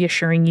 you know,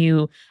 reassuring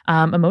you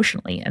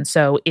emotionally. And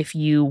so if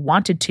you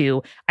wanted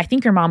to, I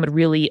think your mom would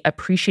really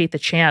appreciate the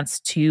chance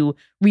to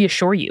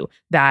reassure you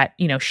that,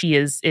 you know, she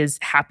is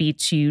happy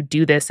to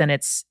do this. And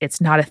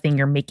it's not a thing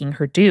you're making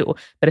her do,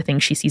 but a thing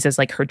she sees as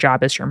like her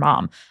job as your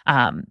mom.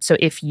 So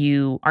if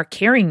you are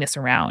carrying this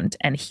around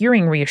and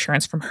hearing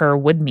reassurance from her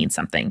would mean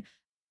something,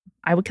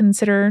 I would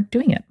consider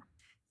doing it.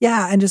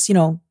 Yeah. And just, you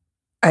know,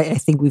 I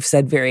think we've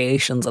said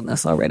variations on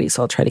this already,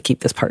 so I'll try to keep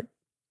this part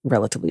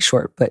relatively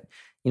short. But,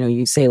 you know,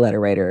 you say letter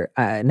writer,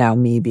 now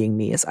me being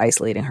me is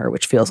isolating her,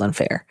 which feels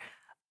unfair.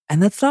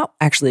 And that's not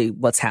actually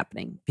what's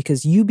happening,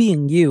 because you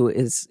being you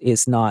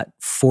is not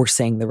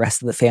forcing the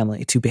rest of the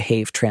family to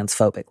behave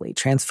transphobically.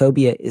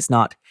 Transphobia is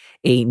not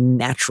a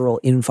natural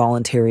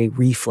involuntary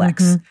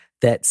reflex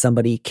that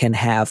somebody can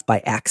have by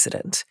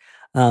accident.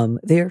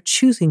 They are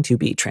choosing to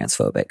be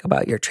transphobic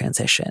about your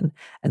transition.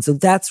 And so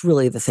that's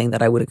really the thing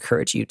that I would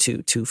encourage you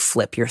to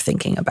flip your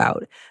thinking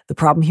about. The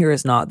problem here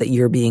is not that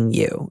you're being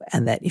you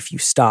and that if you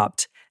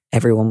stopped,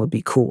 everyone would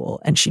be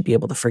cool and she'd be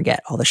able to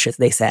forget all the shit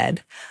they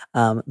said.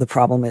 The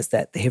problem is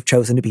that they have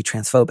chosen to be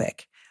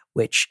transphobic,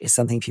 which is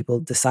something people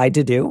decide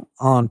to do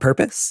on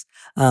purpose,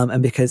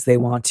 and because they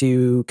want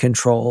to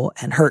control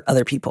and hurt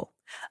other people.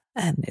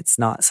 And it's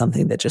not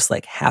something that just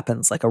like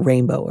happens like a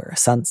rainbow or a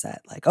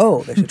sunset. Like,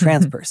 oh, there's a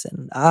trans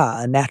person.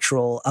 A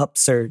natural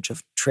upsurge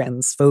of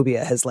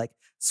transphobia has like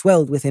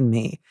swelled within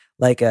me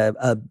like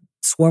a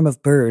swarm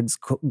of birds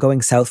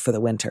going south for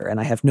the winter. And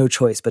I have no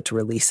choice but to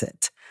release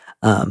it.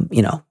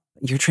 You know,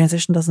 your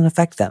transition doesn't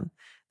affect them.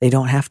 They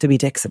don't have to be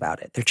dicks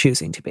about it. They're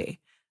choosing to be.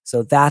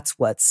 So that's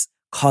what's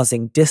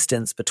causing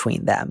distance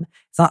between them.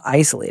 It's not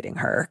isolating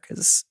her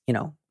because, you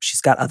know,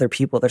 she's got other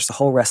people. There's the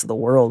whole rest of the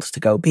world to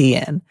go be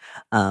in.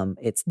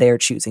 It's their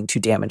choosing to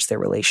damage their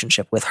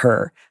relationship with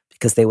her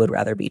because they would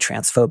rather be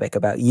transphobic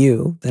about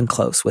you than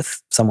close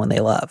with someone they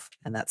love.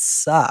 And that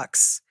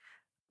sucks,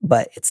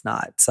 but it's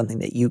not something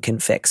that you can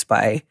fix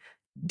by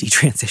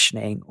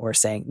detransitioning or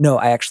saying, no,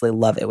 I actually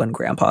love it when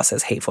grandpa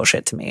says hateful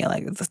shit to me.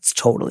 Like, that's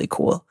totally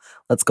cool.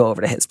 Let's go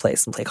over to his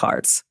place and play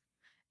cards.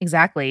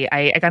 Exactly.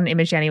 I got an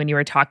image, Danny, when you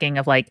were talking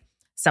of like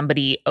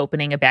somebody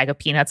opening a bag of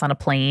peanuts on a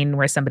plane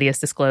where somebody has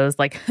disclosed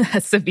like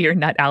a severe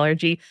nut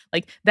allergy.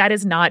 Like that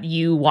is not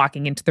you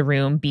walking into the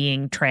room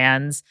being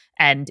trans,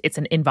 and it's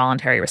an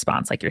involuntary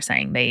response. Like you're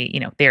saying,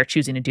 they are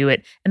choosing to do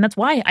it. And that's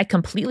why I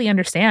completely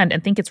understand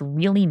and think it's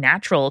really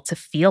natural to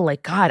feel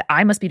like, God,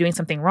 I must be doing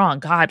something wrong.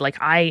 God, like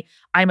I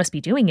must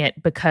be doing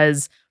it,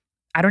 because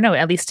I don't know,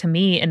 at least to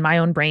me in my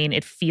own brain,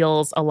 it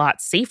feels a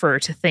lot safer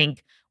to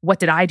think, what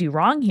did I do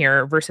wrong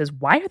here versus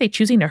why are they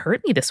choosing to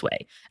hurt me this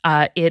way?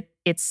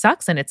 It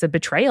sucks and it's a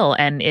betrayal,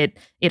 and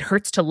it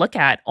hurts to look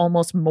at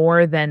almost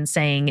more than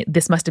saying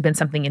this must have been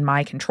something in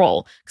my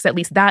control, because at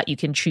least that you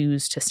can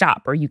choose to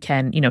stop, or you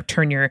can,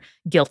 turn your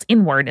guilt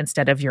inward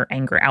instead of your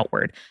anger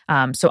outward.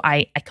 So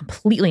I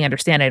completely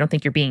understand. I don't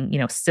think you're being,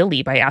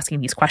 silly by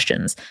asking these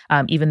questions,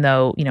 even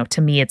though,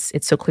 to me, it's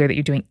so clear that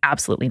you're doing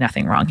absolutely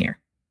nothing wrong here.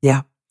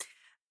 Yeah.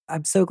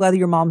 I'm so glad that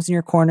your mom's in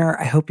your corner.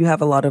 I hope you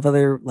have a lot of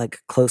other like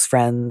close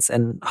friends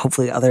and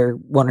hopefully other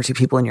one or two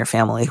people in your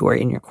family who are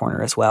in your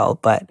corner as well.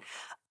 But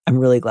I'm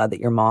really glad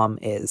that your mom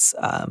is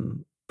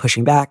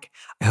pushing back.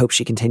 I hope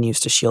she continues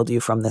to shield you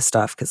from this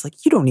stuff because,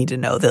 like, you don't need to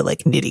know the like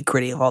nitty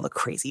gritty of all the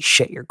crazy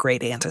shit your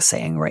great aunt is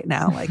saying right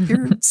now. Like,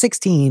 you're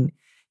 16.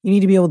 You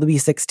need to be able to be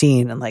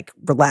 16 and like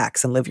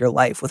relax and live your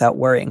life without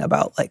worrying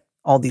about like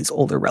all these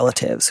older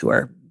relatives who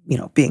are, you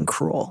know, being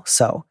cruel.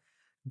 So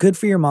good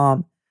for your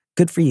mom.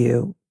 Good for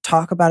you.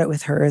 Talk about it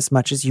with her as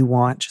much as you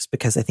want, just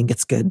because I think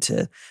it's good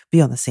to be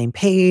on the same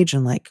page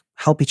and like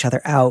help each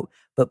other out.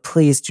 But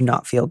please do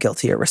not feel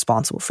guilty or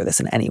responsible for this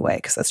in any way,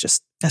 because that's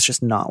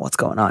just not what's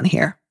going on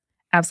here.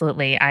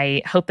 Absolutely.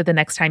 I hope that the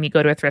next time you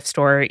go to a thrift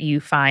store, you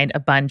find a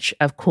bunch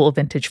of cool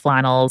vintage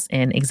flannels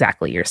in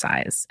exactly your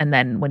size. And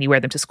then when you wear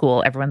them to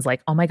school, everyone's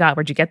like, oh my God,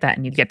 where'd you get that?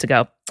 And you get to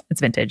go,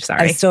 it's vintage.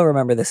 Sorry. I still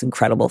remember this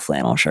incredible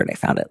flannel shirt I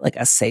found at like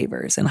a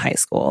Savers in high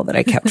school that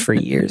I kept for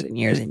years and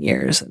years and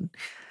years. And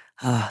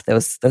that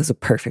was a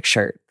perfect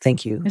shirt.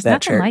 Thank you. There's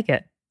nothing like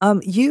it.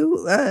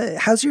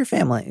 How's your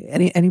family?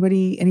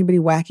 Anybody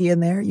wacky in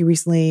there? You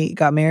recently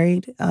got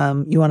married.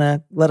 You want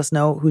to let us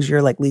know who's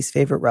your like least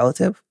favorite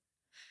relative?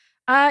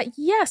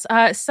 Yes.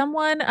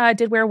 Someone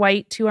did wear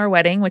white to our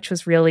wedding, which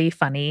was really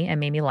funny and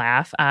made me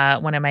laugh.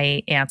 One of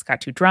my aunts got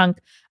too drunk.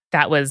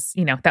 That was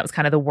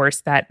kind of the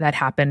worst that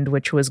happened,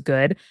 which was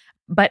good.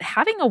 But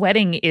having a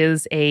wedding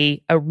is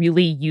a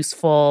really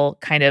useful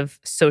kind of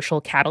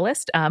social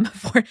catalyst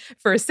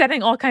for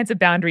setting all kinds of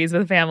boundaries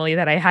with family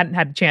that I hadn't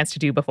had a chance to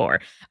do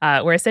before.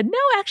 Where I said, no,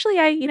 actually,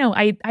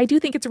 I do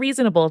think it's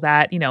reasonable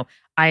that,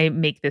 I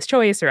make this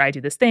choice or I do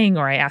this thing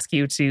or I ask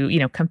you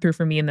to, come through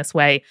for me in this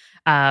way.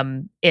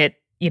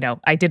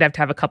 I did have to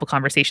have a couple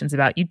conversations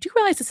about, you do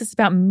realize this is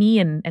about me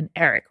and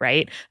Eric,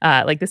 right?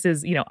 Like this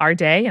is, our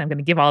day and I'm going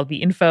to give all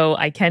the info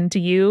I can to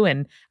you.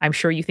 And I'm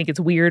sure you think it's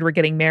weird we're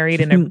getting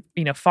married in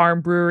a,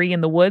 farm brewery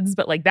in the woods,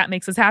 but like that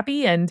makes us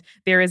happy. And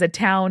there is a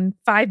town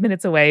 5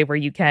 minutes away where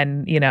you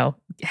can,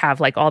 have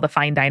like all the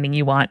fine dining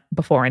you want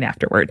before and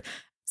afterward.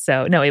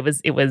 So no, it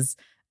was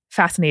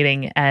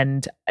fascinating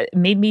and it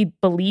made me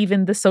believe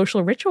in the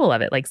social ritual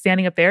of it, like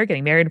standing up there,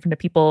 getting married in front of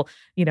people,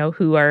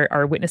 who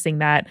are witnessing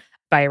that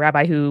by a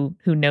rabbi who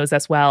knows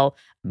us well,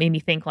 made me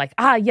think like,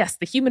 yes,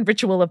 the human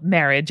ritual of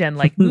marriage and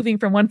like moving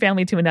from one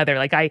family to another.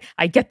 Like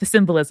I get the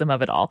symbolism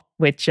of it all,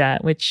 which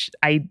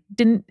I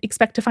didn't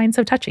expect to find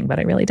so touching, but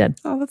I really did.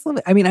 Oh, that's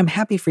lovely. I mean, I'm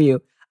happy for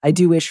you. I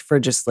do wish for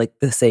just like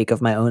the sake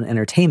of my own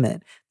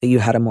entertainment that you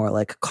had a more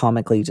like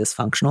comically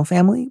dysfunctional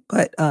family.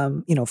 But,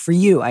 for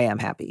you, I am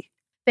happy.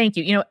 Thank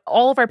you.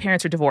 All of our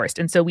parents are divorced.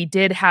 And so we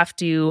did have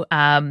to,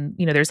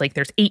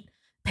 there's 8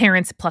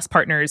 parents plus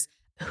partners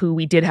who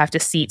we did have to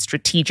seat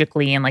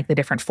strategically in like the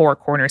different 4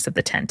 corners of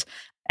the tent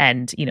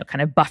and,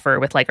 kind of buffer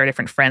with like our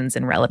different friends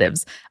and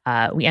relatives.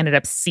 We ended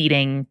up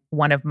seating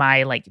one of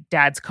my like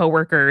dad's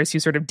coworkers who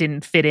sort of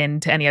didn't fit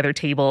into any other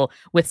table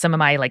with some of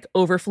my like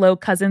overflow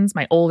cousins,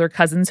 my older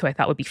cousins who I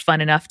thought would be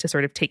fun enough to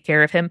sort of take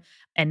care of him.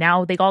 And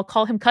now they all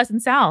call him Cousin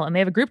Sal, and they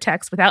have a group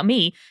text without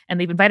me. And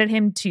they've invited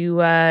him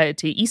to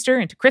Easter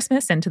and to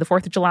Christmas and to the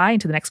 4th of July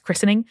and to the next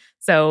christening.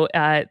 So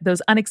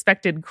those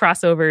unexpected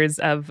crossovers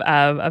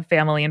of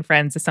family and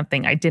friends is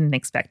something I didn't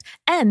expect.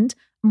 And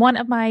one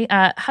of my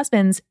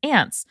husband's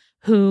aunts,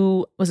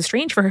 who was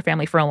estranged for her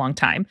family for a long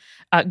time,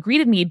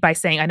 greeted me by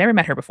saying, I never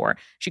met her before.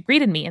 She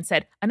greeted me and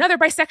said, another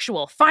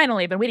bisexual.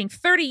 Finally, I've been waiting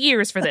 30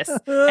 years for this.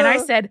 And I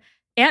said,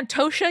 Aunt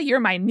Tosha, you're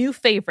my new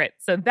favorite.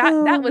 So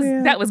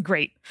that was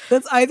great.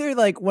 That's either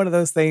like one of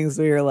those things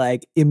where you're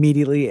like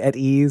immediately at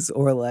ease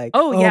or like,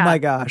 oh my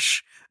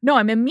gosh. No,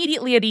 I'm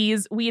immediately at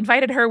ease. We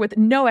invited her with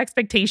no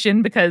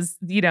expectation because,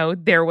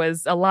 there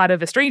was a lot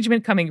of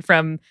estrangement coming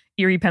from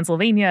Erie,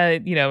 Pennsylvania,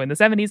 in the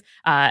 70s.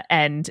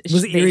 And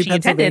was Erie,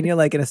 Pennsylvania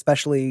like an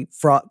especially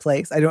fraught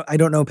place? I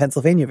don't know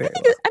Pennsylvania very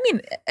well.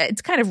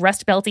 It's kind of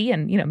Rust Belty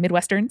and,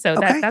 Midwestern. So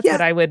that's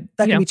what I would,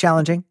 that can be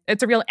challenging.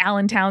 It's a real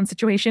Allentown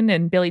situation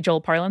in Billy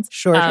Joel parlance.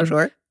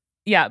 Sure.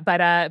 Yeah,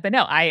 but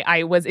no,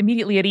 I was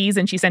immediately at ease,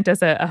 and she sent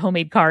us a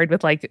homemade card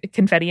with like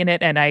confetti in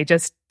it, and I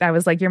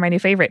was like, "You're my new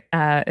favorite.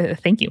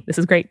 Thank you. This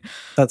is great."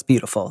 That's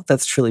beautiful.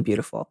 That's truly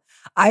beautiful.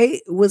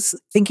 I was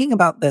thinking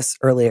about this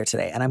earlier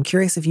today, and I'm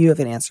curious if you have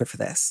an answer for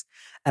this.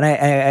 And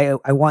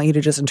I want you to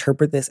just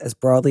interpret this as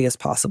broadly as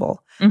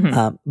possible.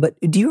 Mm-hmm. But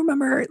do you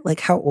remember like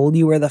how old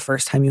you were the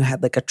first time you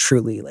had like a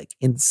truly like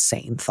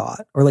insane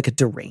thought or like a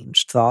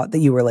deranged thought that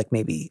you were like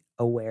maybe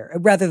aware,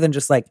 rather than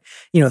just like,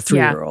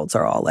 3-year-olds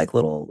are all like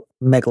little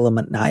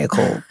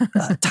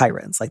megalomaniacal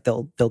tyrants. Like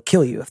they'll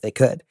kill you if they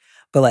could.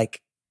 But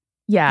like,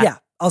 yeah,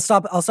 I'll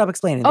stop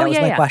explaining. That was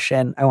my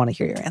question. I want to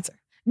hear your answer.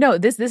 No,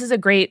 this is a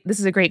great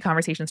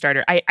conversation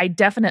starter. I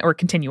definitely, or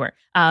continuer.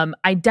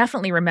 I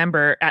definitely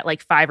remember at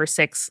like 5 or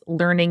 6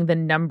 learning the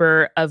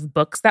number of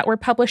books that were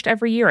published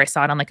every year. I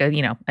saw it on like a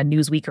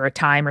Newsweek or a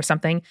Time or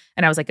something,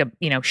 and I was like a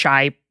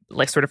shy,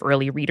 like sort of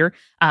early reader,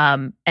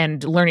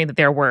 and learning that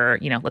there were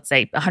let's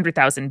say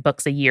 100,000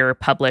 books a year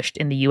published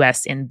in the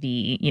U.S. in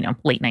the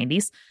late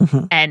 90s,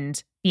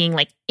 and being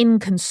like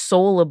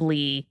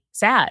inconsolably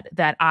sad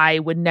that I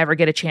would never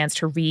get a chance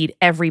to read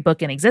every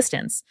book in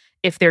existence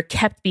if there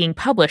kept being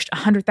published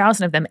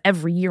 100,000 of them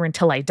every year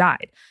until I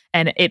died.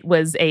 And it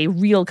was a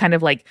real kind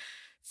of like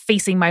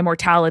facing my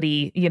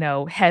mortality,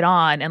 head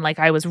on. And like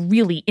I was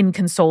really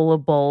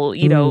inconsolable,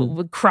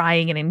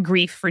 crying and in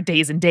grief for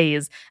days and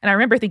days. And I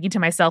remember thinking to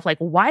myself, like,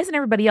 why isn't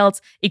everybody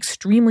else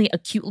extremely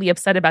acutely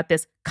upset about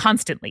this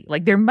constantly?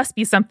 Like there must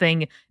be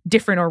something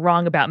different or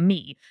wrong about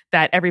me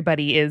that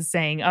everybody is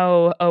saying,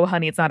 oh,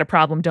 honey, it's not a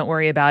problem. Don't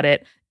worry about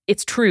it.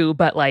 It's true,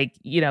 but like,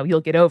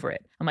 you'll get over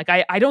it. I'm like,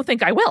 I don't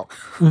think I will.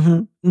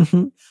 Mm-hmm,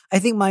 mm-hmm. I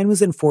think mine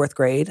was in 4th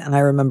grade. And I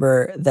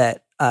remember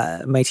that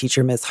my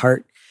teacher, Ms.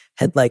 Hart,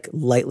 had like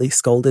lightly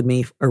scolded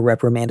me or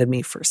reprimanded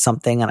me for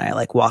something. And I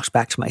like walked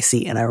back to my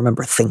seat and I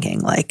remember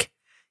thinking like,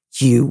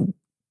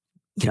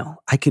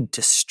 I could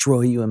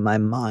destroy you in my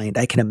mind.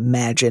 I can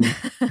imagine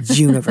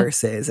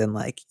universes and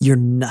like, you're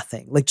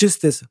nothing. Like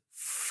just this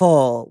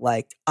full,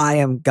 like, I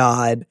am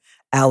God,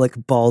 Alec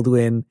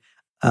Baldwin.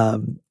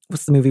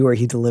 What's the movie where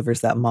he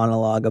delivers that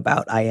monologue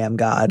about I am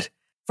God?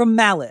 From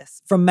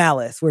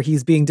Malice, where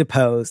he's being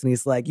deposed and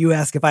he's like, you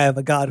ask if I have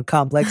a God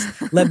complex.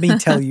 Let me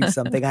tell you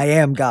something. I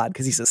am God,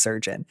 because he's a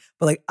surgeon.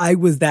 But like, I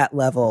was that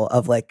level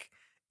of like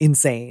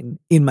insane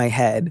in my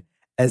head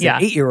as an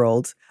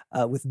 8-year-old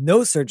with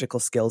no surgical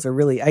skills, or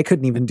really, I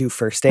couldn't even do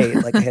first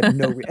aid. Like I had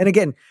no, and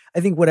again, I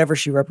think whatever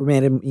she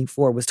reprimanded me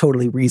for was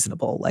totally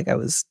reasonable. Like I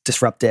was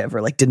disruptive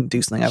or like didn't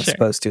do something I was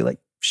supposed to. Like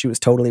she was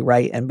totally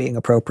right and being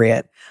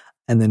appropriate.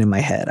 And then in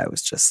my head, I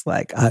was just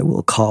like, I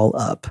will call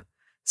up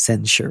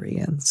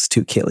centurions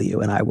to kill you,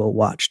 and I will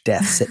watch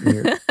death sit in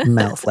your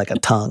mouth like a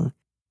tongue.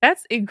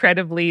 That's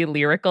incredibly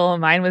lyrical.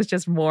 Mine was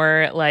just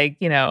more like,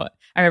 I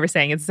remember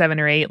saying it's 7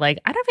 or 8. Like,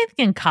 I don't have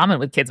anything in common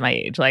with kids my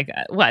age. Like,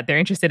 what? They're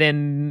interested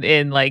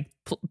in like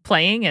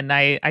playing, and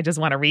I just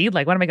want to read.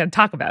 Like, what am I going to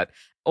talk about?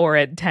 Or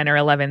at 10 or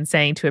 11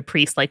 saying to a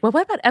priest, like, well,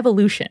 what about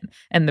evolution?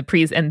 And the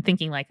priest, and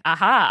thinking like,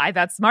 aha, I've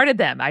outsmarted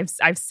them.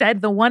 I've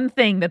said the one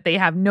thing that they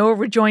have no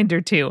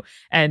rejoinder to.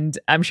 And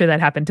I'm sure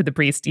that happened to the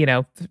priest,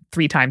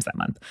 3 times that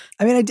month.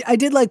 I mean, I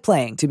did like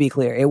playing, to be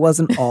clear. It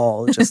wasn't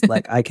all just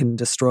like, I can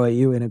destroy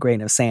you in a grain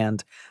of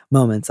sand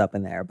moments up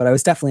in there. But I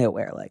was definitely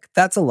aware, like,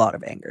 that's a lot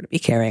of anger to be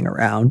carrying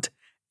around.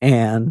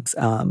 And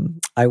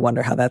I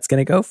wonder how that's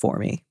going to go for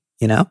me,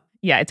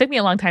 Yeah, it took me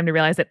a long time to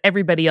realize that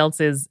everybody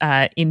else's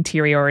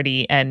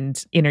interiority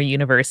and inner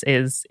universe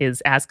is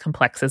as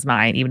complex as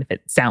mine, even if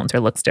it sounds or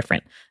looks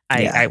different.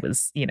 I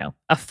was,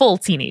 a full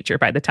teenager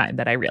by the time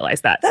that I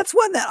realized that. That's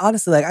one that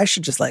honestly, like, I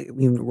should just like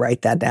even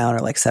write that down or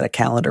like set a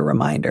calendar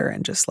reminder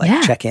and just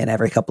like check in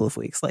every couple of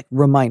weeks. Like,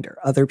 reminder,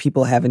 other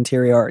people have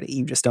interiority.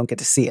 You just don't get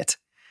to see it.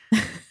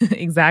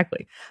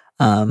 Exactly.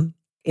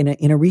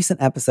 In a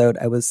recent episode,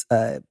 I was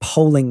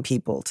polling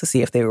people to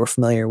see if they were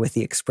familiar with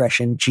the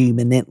expression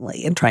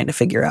 "geminently" and trying to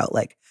figure out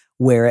like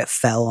where it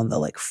fell on the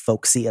like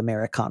folksy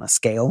Americana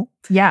scale.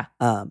 Yeah.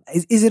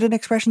 Is it an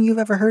expression you've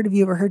ever heard? Have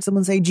you ever heard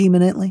someone say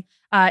 "geminently"?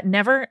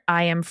 Never.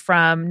 I am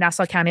from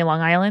Nassau County,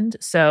 Long Island,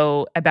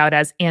 so about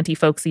as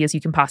anti-folksy as you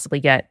can possibly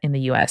get in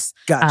the U.S.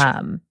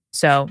 Gotcha.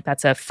 So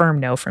that's a firm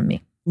no from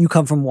me. You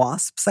come from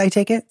WASPs, I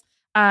take it?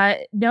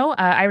 No,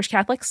 Irish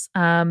Catholics,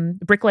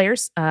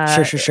 bricklayers,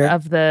 Sure.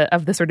 of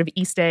the sort of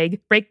East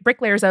Egg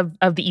bricklayers of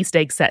the East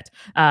Egg set.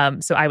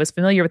 So I was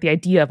familiar with the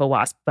idea of a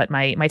WASP, but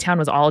my town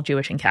was all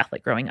Jewish and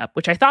Catholic growing up,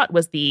 which I thought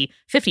was the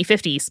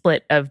 50-50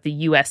 split of the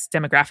U.S.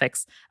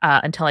 demographics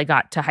until I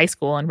got to high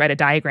school and read a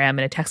diagram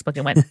in a textbook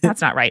and went, that's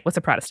not right. What's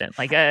a Protestant?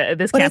 Like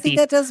this but can't be. I think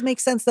that does make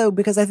sense though,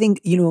 because I think,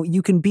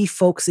 you can be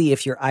folksy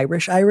if you're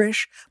Irish,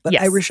 but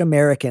yes. Irish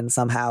American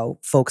somehow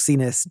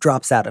folksiness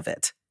drops out of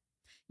it.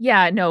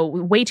 Yeah, no,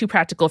 way too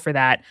practical for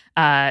that.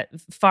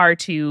 Far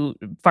too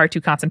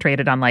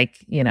concentrated on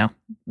like,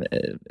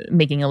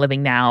 making a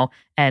living now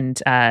and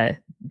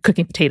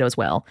cooking potatoes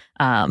well,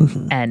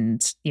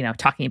 and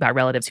talking about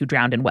relatives who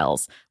drowned in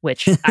wells.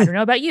 Which I don't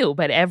know about you,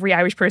 but every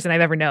Irish person I've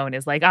ever known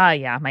is like,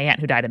 yeah, my aunt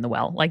who died in the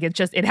well. Like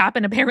it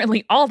happened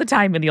apparently all the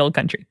time in the old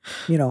country.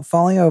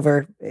 Falling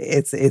over,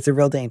 it's a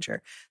real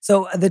danger.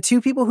 So the 2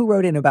 people who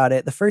wrote in about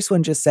it, the first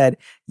one just said,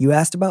 you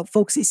asked about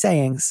folksy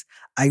sayings.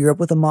 I grew up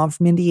with a mom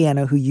from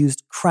Indiana who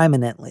used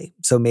criminently.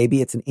 So maybe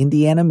it's an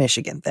Indiana,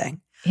 Michigan thing.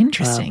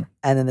 Interesting.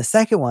 And then the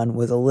second one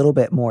was a little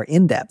bit more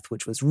in-depth,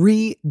 which was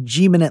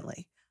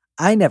geminently.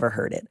 I never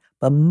heard it,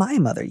 but my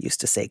mother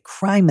used to say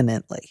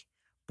criminently.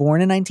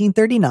 Born in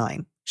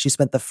 1939, she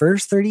spent the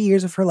first 30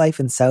 years of her life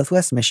in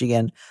Southwest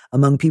Michigan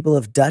among people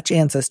of Dutch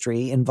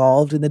ancestry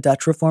involved in the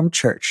Dutch Reformed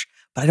Church,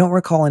 but I don't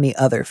recall any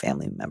other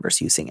family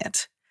members using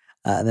it.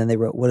 And then they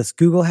wrote, what does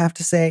Google have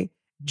to say?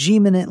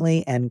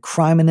 Geminently and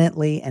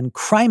criminently and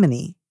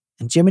criminy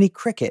and Jiminy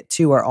Cricket,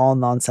 too, are all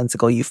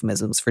nonsensical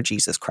euphemisms for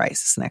Jesus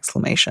Christ. It's an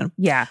exclamation.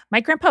 Yeah.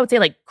 My grandpa would say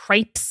like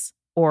cripes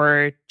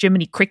or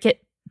Jiminy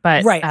Cricket.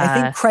 But right.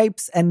 I think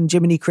cripes and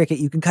Jiminy Cricket,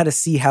 you can kind of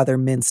see how they're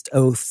minced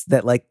oaths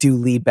that like do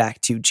lead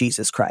back to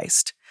Jesus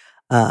Christ.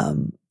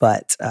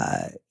 But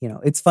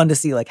it's fun to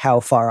see like how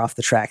far off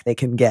the track they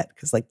can get,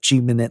 because like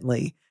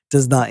geminently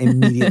does not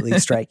immediately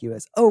strike you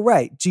as, oh,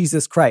 right,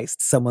 Jesus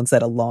Christ, someone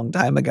said a long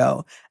time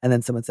ago. And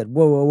then someone said,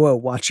 whoa,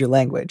 watch your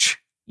language.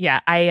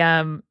 Yeah,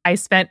 I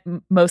spent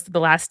most of the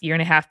last year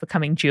and a half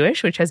becoming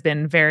Jewish, which has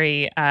been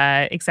very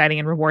exciting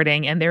and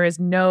rewarding. And there are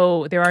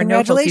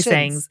no folksy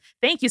sayings.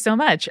 Thank you so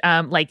much.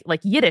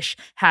 Like Yiddish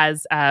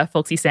has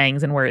folksy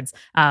sayings and words,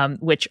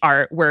 which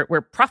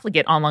were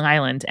profligate on Long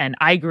Island, and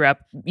I grew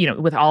up,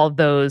 with all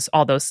those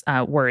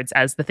words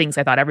as the things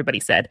I thought everybody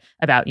said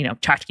about,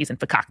 tchotchkes and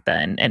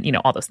fakakta and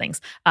all those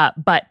things.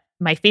 But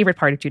my favorite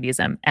part of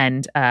Judaism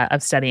and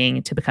of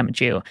studying to become a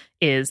Jew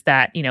is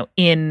that,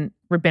 in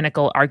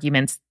rabbinical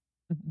arguments,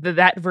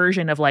 that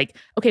version of like,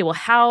 okay, well,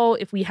 how,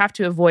 if we have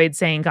to avoid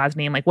saying God's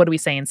name, like, what do we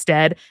say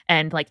instead?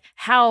 And like,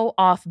 how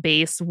off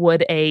base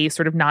would a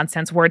sort of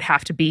nonsense word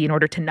have to be in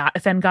order to not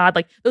offend God?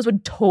 Like, those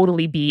would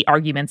totally be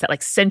arguments that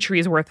like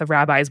centuries worth of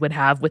rabbis would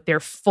have with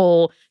their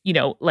full,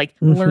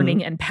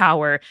 learning and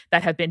power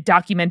that have been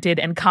documented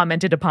and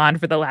commented upon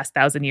for the last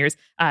 1,000 years.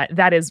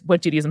 That is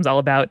what Judaism's all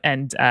about,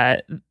 and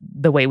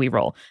the way we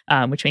roll,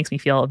 which makes me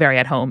feel very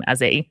at home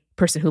as a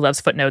person who loves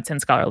footnotes and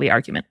scholarly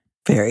argument.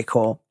 Very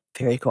cool.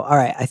 Very cool. All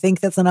right. I think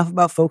that's enough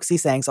about folksy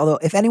sayings. Although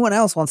if anyone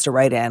else wants to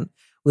write in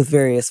with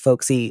various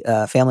folksy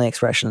family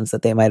expressions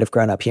that they might have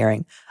grown up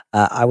hearing,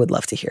 I would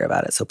love to hear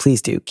about it. So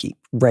please do keep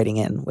writing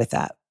in with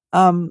that.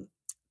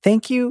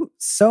 Thank you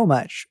so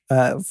much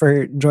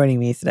for joining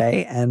me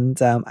today. And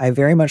I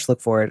very much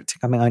look forward to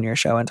coming on your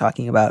show and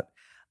talking about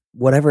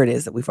whatever it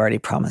is that we've already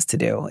promised to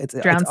do. It's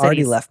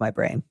already left my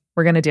brain.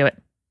 We're going to do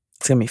it.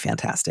 It's going to be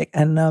fantastic.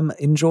 And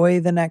enjoy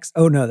the next...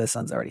 Oh, no, the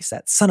sun's already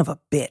set. Son of a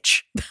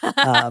bitch.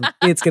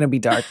 It's going to be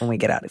dark when we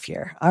get out of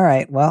here. All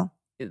right, well...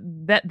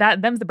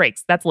 Them's the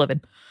breaks. That's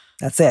living.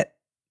 That's it.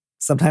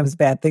 Sometimes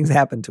bad things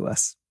happen to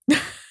us.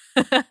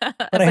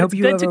 But I hope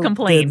you have a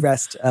good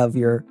rest of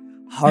your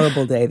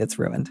horrible day that's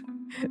ruined.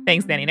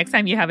 Thanks, Danny. Next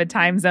time you have a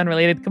time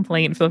zone-related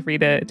complaint, feel free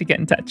to get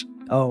in touch.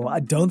 Oh,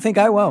 I don't think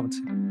I won't.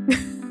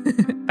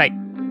 Bye.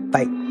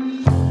 Bye.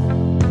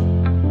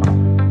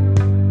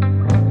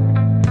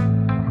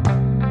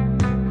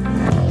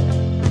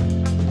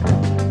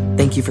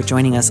 Thank you for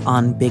joining us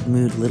on Big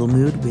Mood, Little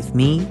Mood with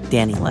me,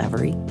 Danny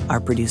Lavery. Our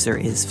producer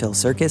is Phil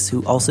Circus,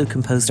 who also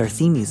composed our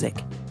theme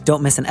music.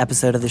 Don't miss an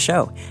episode of the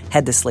show.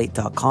 Head to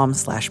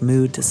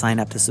slate.com/mood to sign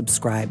up to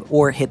subscribe,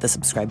 or hit the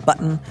subscribe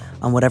button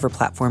on whatever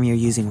platform you're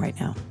using right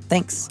now.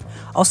 Thanks.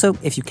 Also,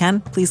 if you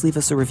can, please leave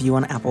us a review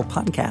on Apple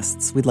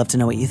Podcasts. We'd love to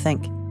know what you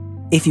think.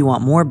 If you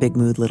want more Big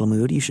Mood, Little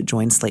Mood, you should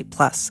join Slate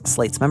Plus,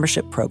 Slate's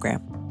membership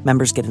program.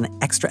 Members get an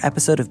extra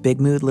episode of Big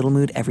Mood, Little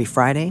Mood every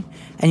Friday,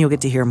 and you'll get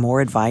to hear more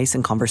advice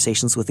and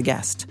conversations with a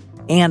guest.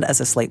 And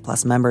as a Slate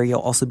Plus member, you'll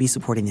also be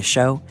supporting the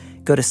show.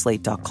 Go to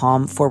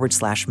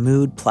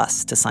slate.com/mood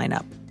plus to sign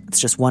up.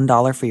 It's just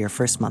 $1 for your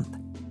first month.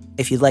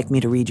 If you'd like me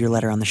to read your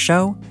letter on the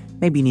show,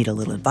 maybe you need a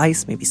little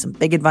advice, maybe some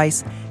big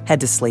advice, head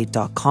to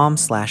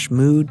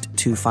slate.com/mood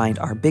to find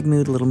our Big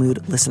Mood, Little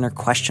Mood listener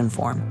question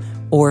form,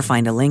 or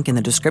find a link in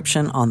the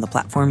description on the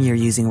platform you're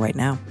using right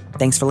now.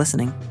 Thanks for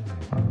listening.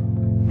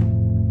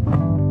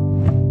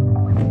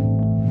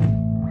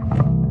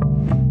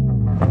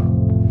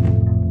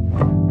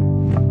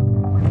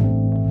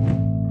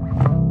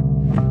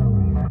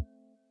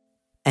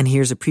 And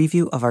here's a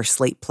preview of our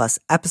Slate Plus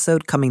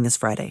episode coming this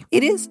Friday.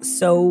 It is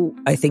so,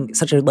 I think,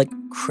 such a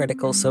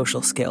critical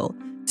social skill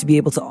to be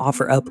able to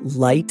offer up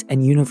light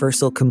and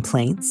universal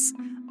complaints,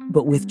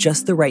 but with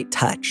just the right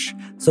touch,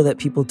 so that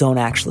people don't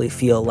actually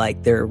feel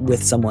like they're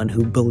with someone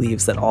who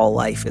believes that all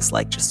life is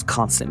just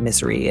constant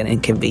misery and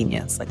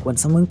inconvenience. When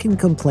someone can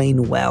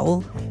complain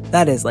well,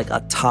 that is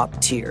a top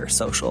tier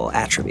social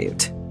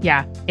attribute.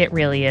 Yeah, it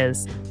really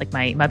is.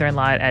 My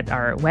mother-in-law at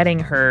our wedding,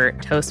 her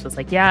toast was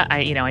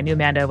I knew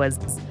Amanda was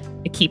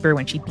a keeper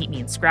when she beat me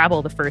in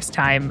Scrabble the first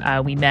time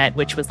we met,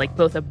 which was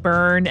both a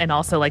burn and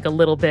also a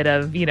little bit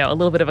of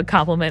a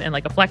compliment and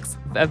a flex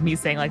of me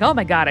saying oh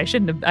my God, I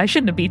shouldn't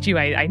have beat you.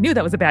 I knew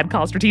that was a bad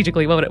call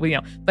strategically.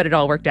 But it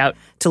all worked out.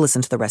 To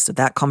listen to the rest of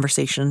that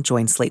conversation,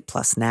 join Slate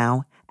Plus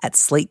now at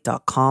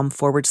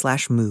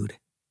slate.com/mood.